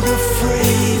outer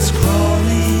phrase,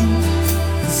 crawling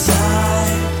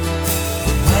inside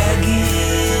the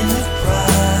wagon of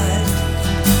pride.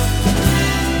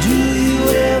 Do you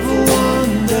ever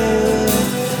wonder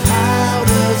how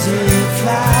does it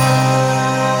fly?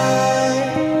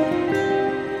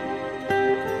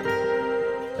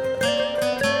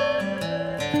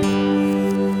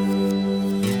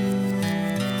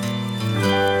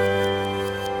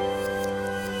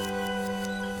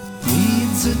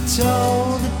 Weeds are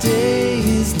tall, the day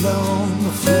is long,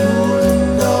 the fool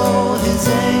and all his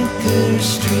anchors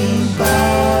stream by.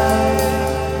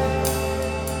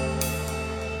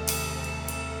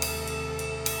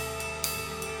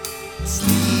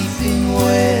 Sleeping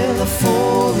well, a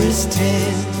forest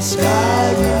tent, the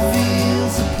sky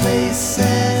reveals a place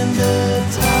and a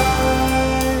time.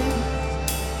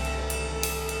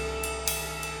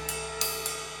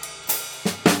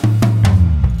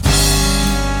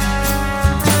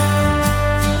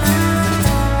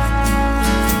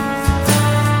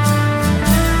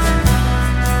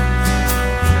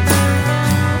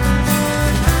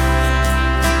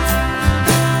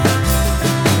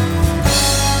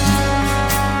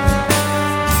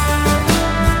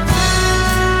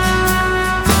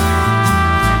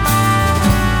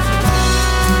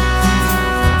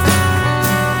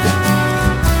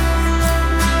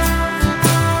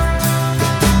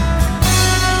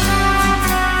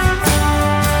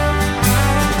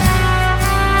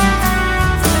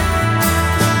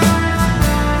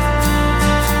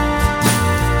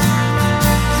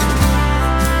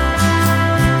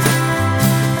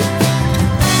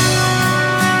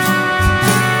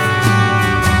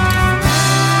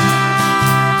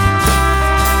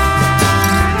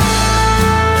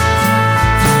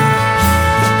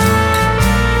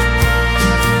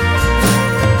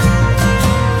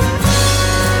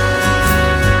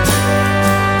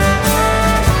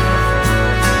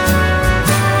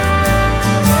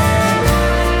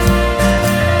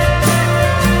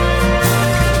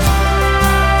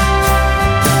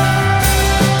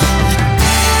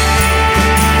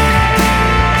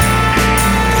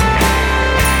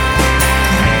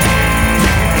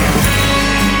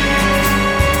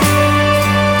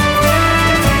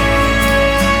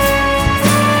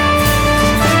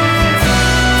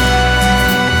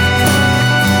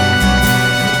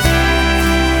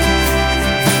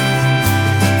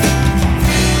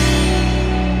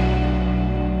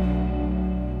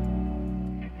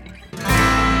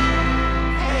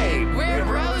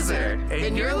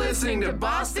 listening to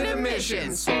Boston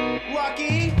Emissions.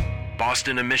 Lucky.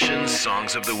 Boston Emissions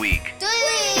Songs of the Week.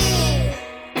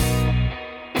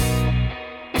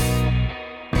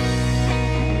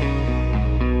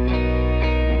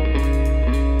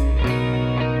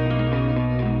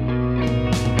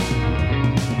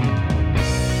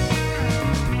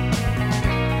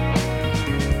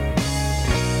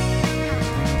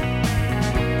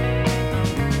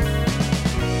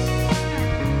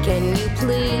 Can you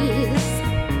please,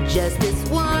 just this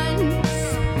once,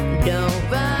 don't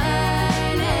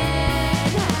run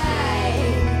and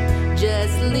hide.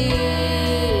 Just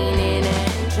lean in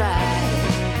and try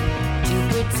to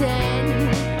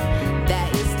pretend that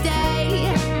you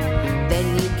stay. Then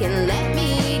you can let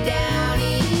me down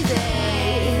easy.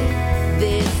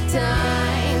 This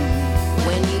time,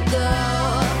 when you go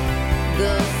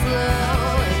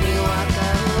slow and you walk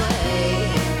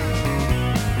away.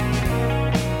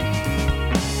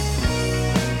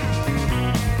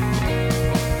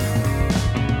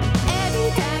 Every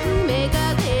time you make a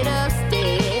little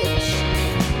stitch,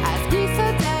 I squeeze so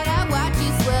tight I watch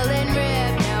you swell and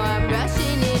rip. Now I'm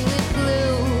rushing in with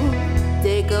glue.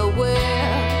 Take a whiff,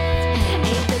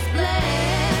 ain't this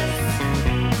bliss?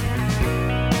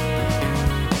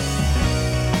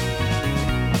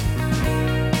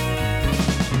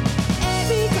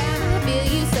 Every time I feel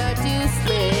you start to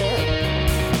slip,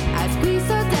 I squeeze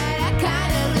so tight I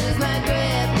kinda lose my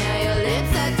grip. Now your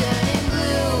lips are turning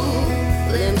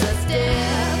blue, limbs are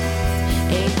stiff.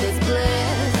 Ain't this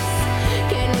bliss?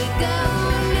 Can we go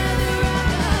another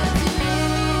round or two?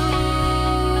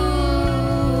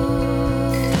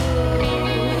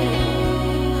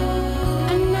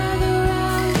 Another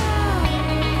round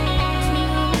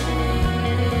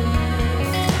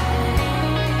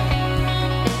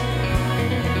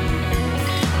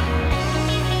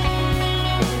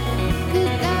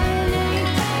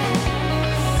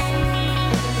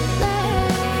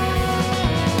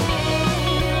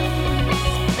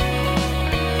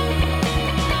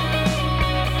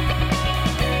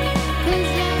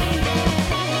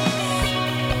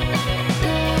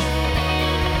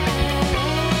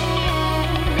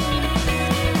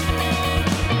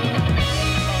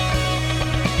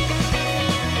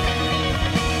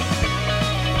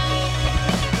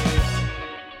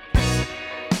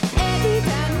Every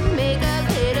time you make a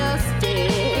little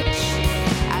stitch,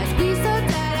 I squeeze so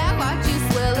tight I watch you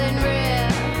swell and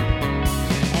rip.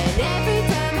 And every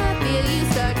time I feel you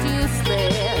start to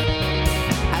slip,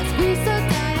 I squeeze so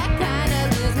tight I kinda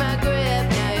lose my grip.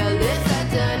 Now your lips are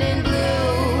turning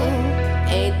blue.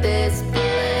 Ain't this bliss?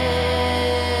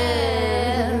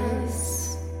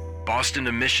 Boston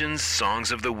Emissions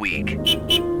Songs of the Week.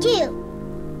 Two.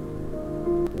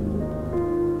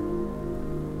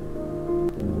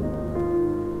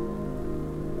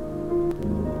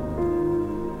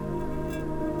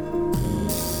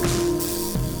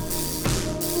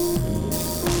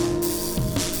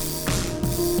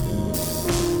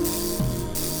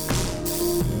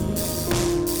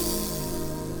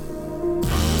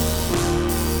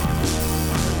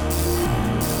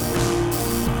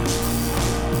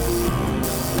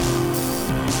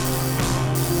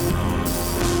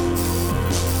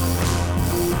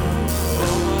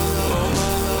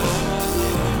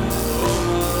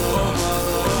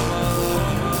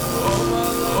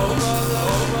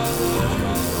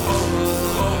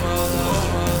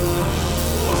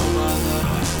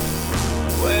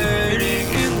 Waiting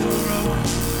in the road,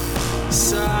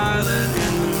 silent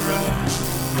in the road.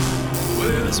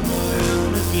 Where's my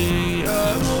enemy? I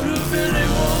won't have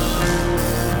anyone.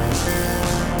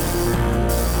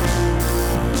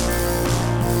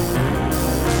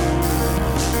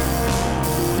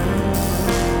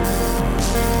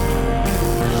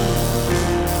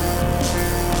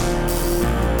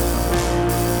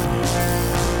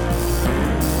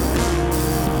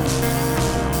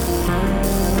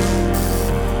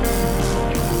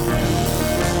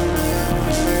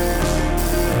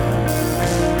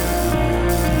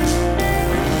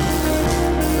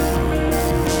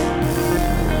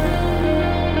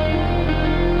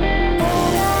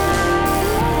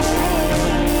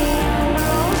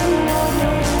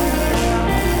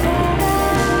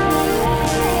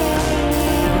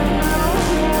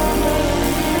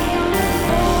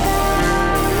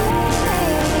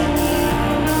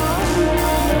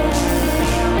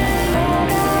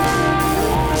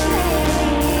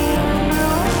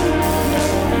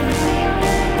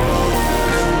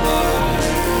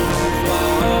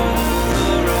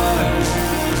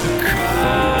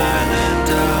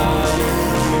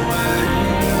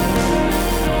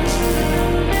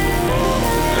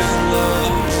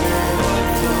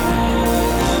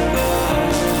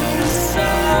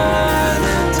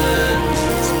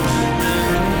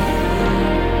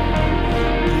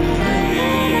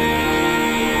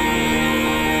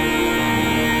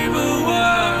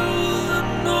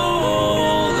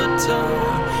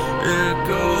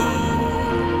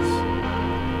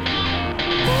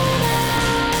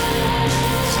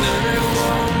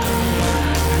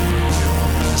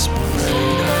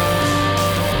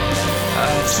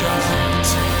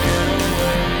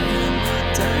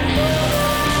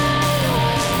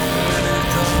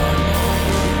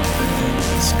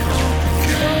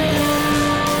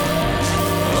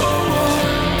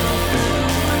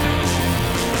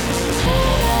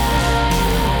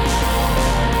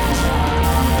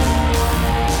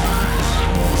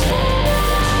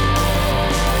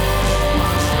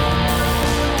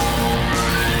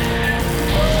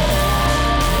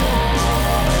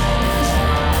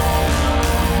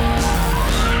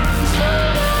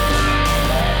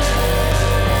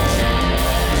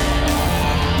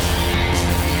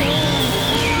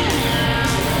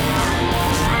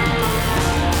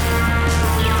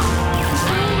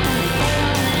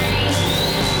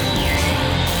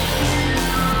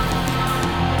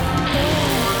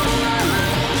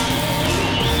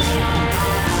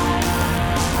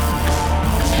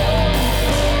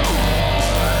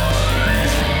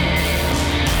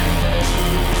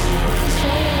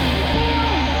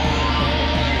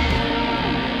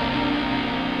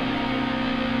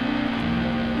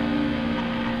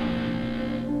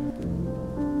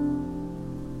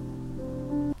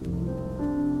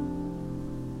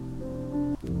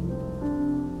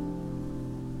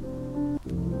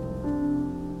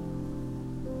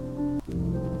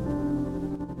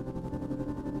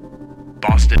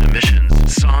 Boston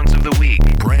Emissions Songs of the Week.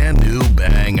 Brand new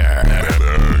banger.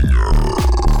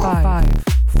 5,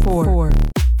 4,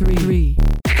 3,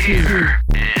 2. Here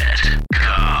it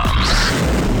comes.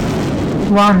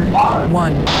 1.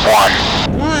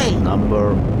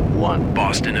 Number 1.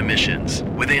 Boston Emissions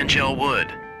with Angel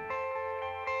Wood.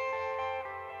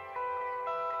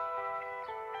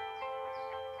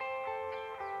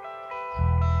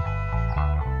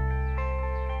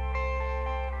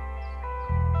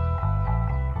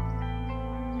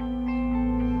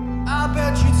 I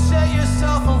bet you'd set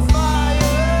yourself on fire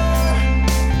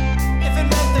if it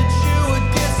meant that you would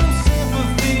get some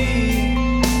sympathy.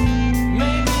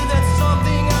 Maybe that's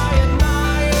something I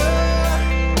admire.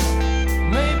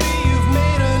 Maybe you've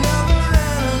made another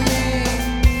enemy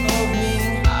of me.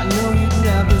 I know you'd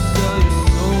never sell your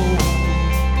soul.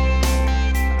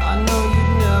 I know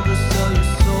you'd never sell your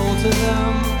soul to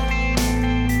them.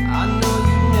 I know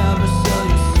you'd never sell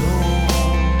your soul.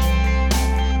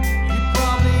 You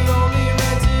probably only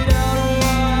rent it out a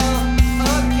while.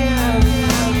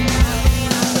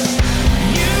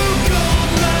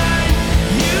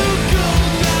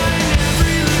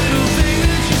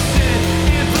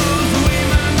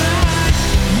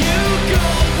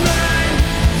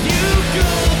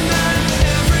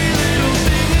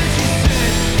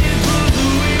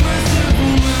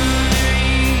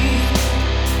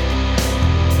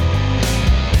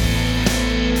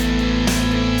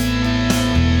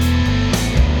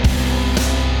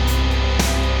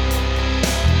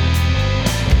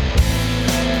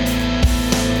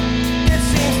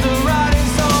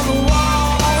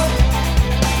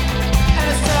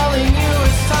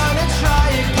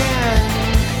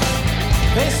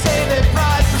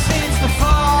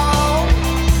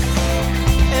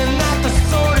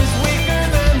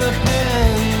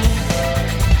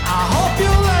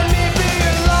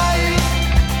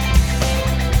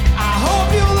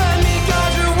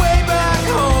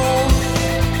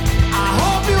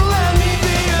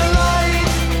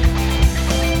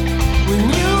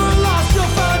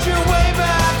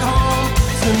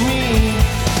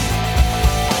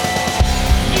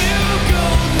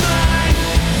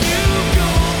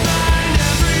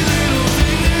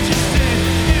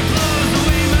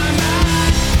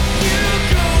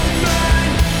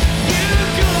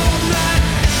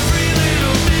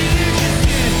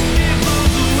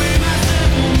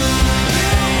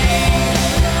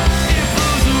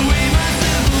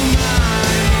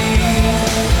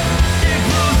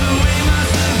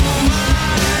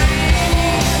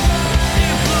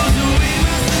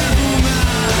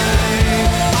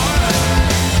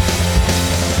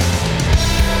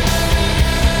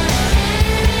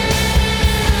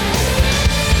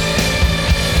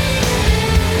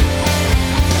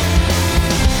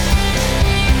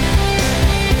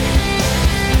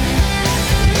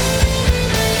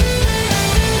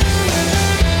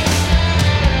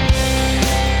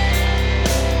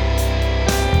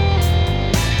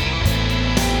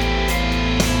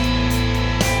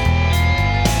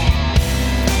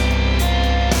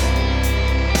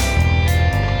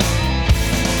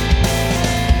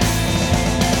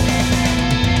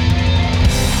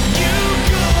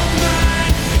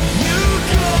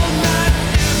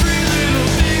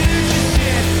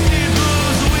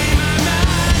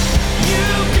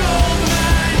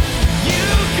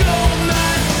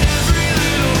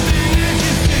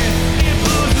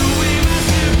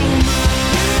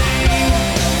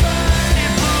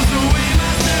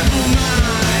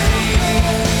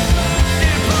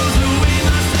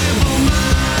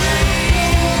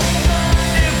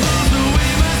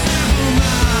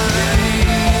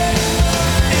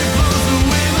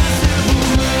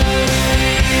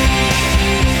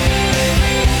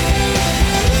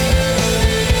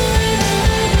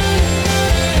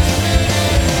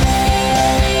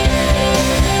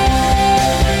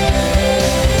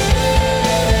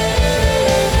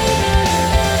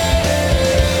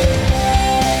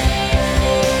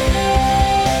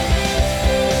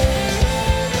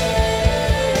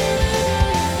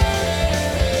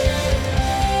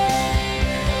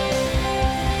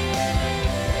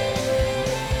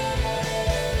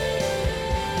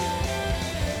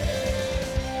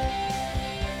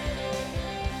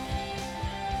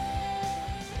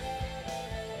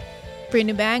 Brand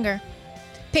new banger.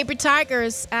 Paper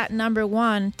Tigers at number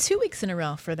 1, 2 weeks in a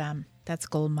row for them. That's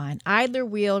Goldmine. Idler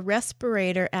Wheel,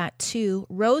 Respirator at 2.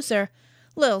 Roser,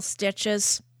 Little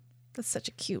Stitches. That's such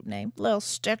a cute name. Little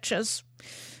Stitches.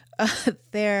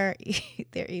 Their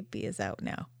EP is out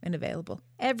now and available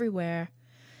everywhere.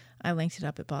 I linked it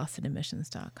up at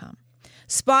bostonemissions.com.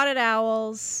 Spotted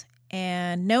Owls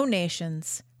and No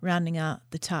Nations rounding out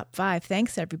the top 5.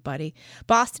 Thanks, everybody.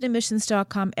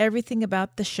 bostonemissions.com. Everything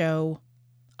about the show,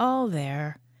 all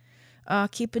there.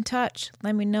 Keep in touch.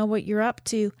 Let me know what you're up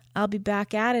to. I'll be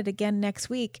back at it again next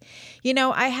week. You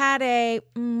know, I had a,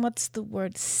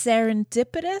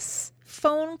 serendipitous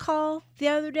phone call the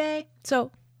other day.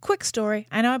 So, quick story.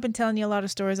 I know I've been telling you a lot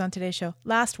of stories on today's show.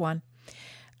 Last one.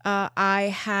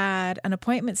 I had an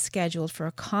appointment scheduled for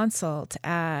a consult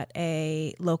at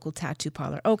a local tattoo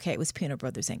parlor. Okay, it was Pino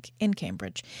Brothers Inc. in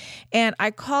Cambridge. And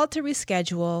I called to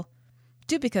reschedule,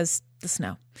 because the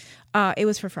snow. It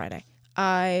was for Friday.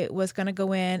 I was going to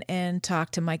go in and talk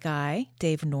to my guy,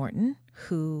 Dave Norton,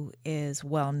 who is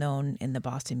well known in the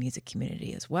Boston music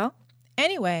community as well.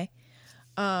 Anyway,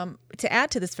 to add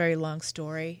to this very long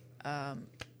story,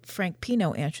 Frank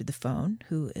Pino answered the phone,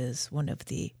 who is one of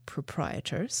the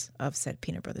proprietors of said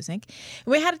Pino Brothers Inc. And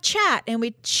we had a chat, and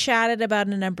we chatted about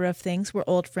a number of things. We're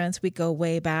old friends. We go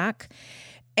way back.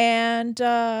 And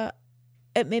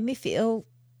it made me feel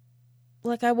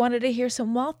like I wanted to hear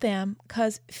some Waltham,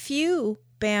 because few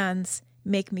bands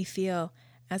make me feel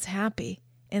as happy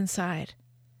inside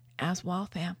as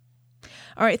Waltham.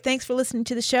 All right, thanks for listening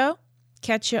to the show.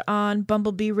 Catch you on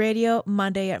Bumblebee Radio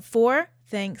Monday at 4.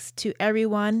 Thanks to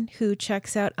everyone who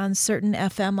checks out Uncertain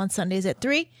FM on Sundays at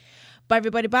 3. Bye,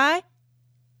 everybody. Bye.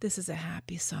 This is a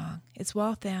happy song. It's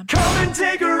Waltham. Come and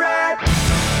take a ride.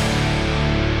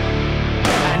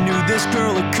 I knew this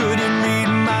girl who couldn't read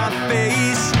my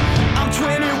face. I'm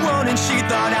 21 and she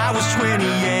thought I was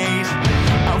 28.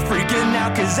 I'm freaking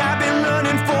out 'cause I've been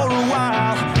running for a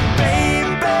while.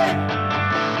 Baby,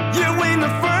 you ain't the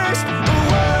first.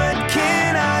 What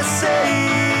can I say?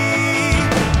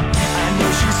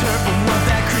 She's hurt from what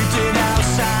that creep did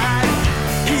outside.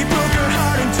 He broke her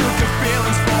heart and took her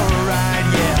feelings for a ride,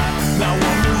 yeah. I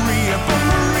want Maria, but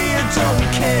Maria don't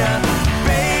care.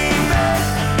 Baby,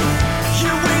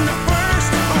 you ain't the first.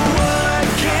 What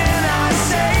can I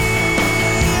say?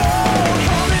 Oh,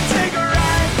 come and take a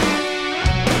ride.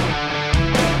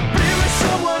 Be with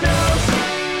someone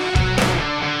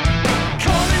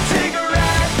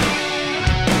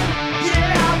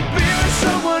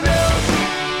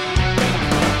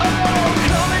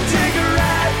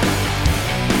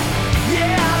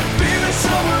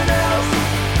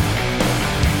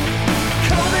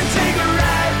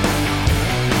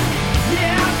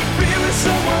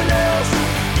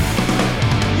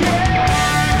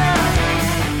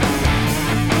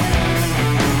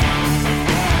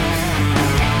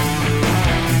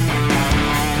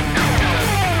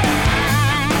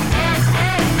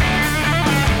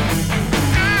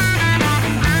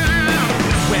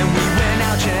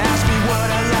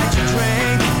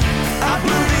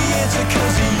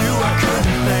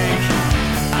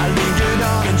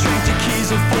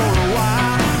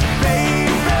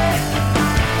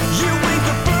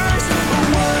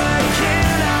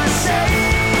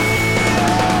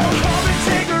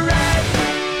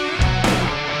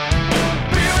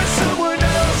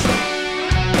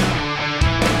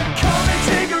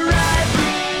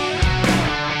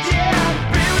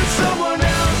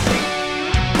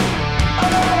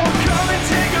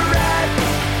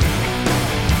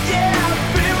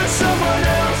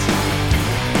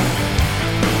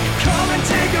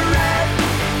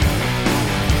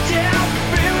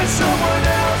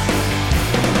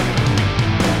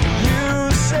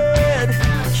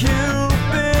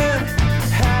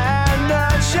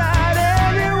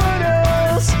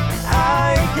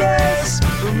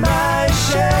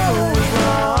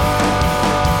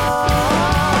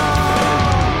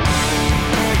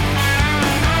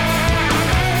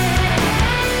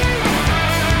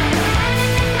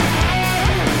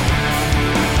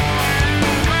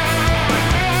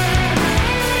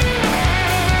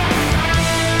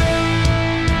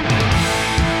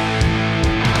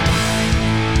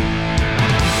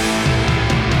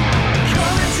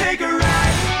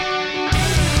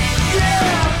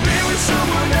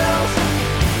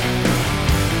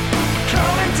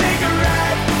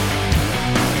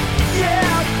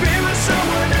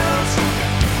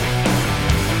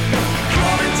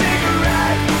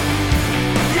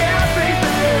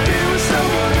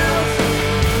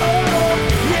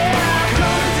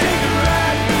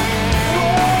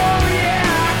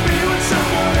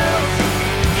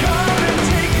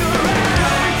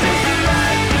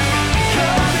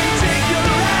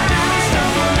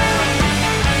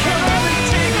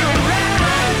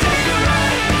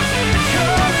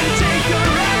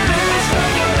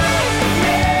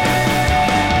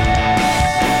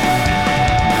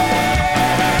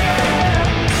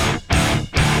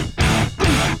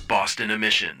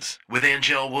Emissions with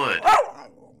Angel Wood.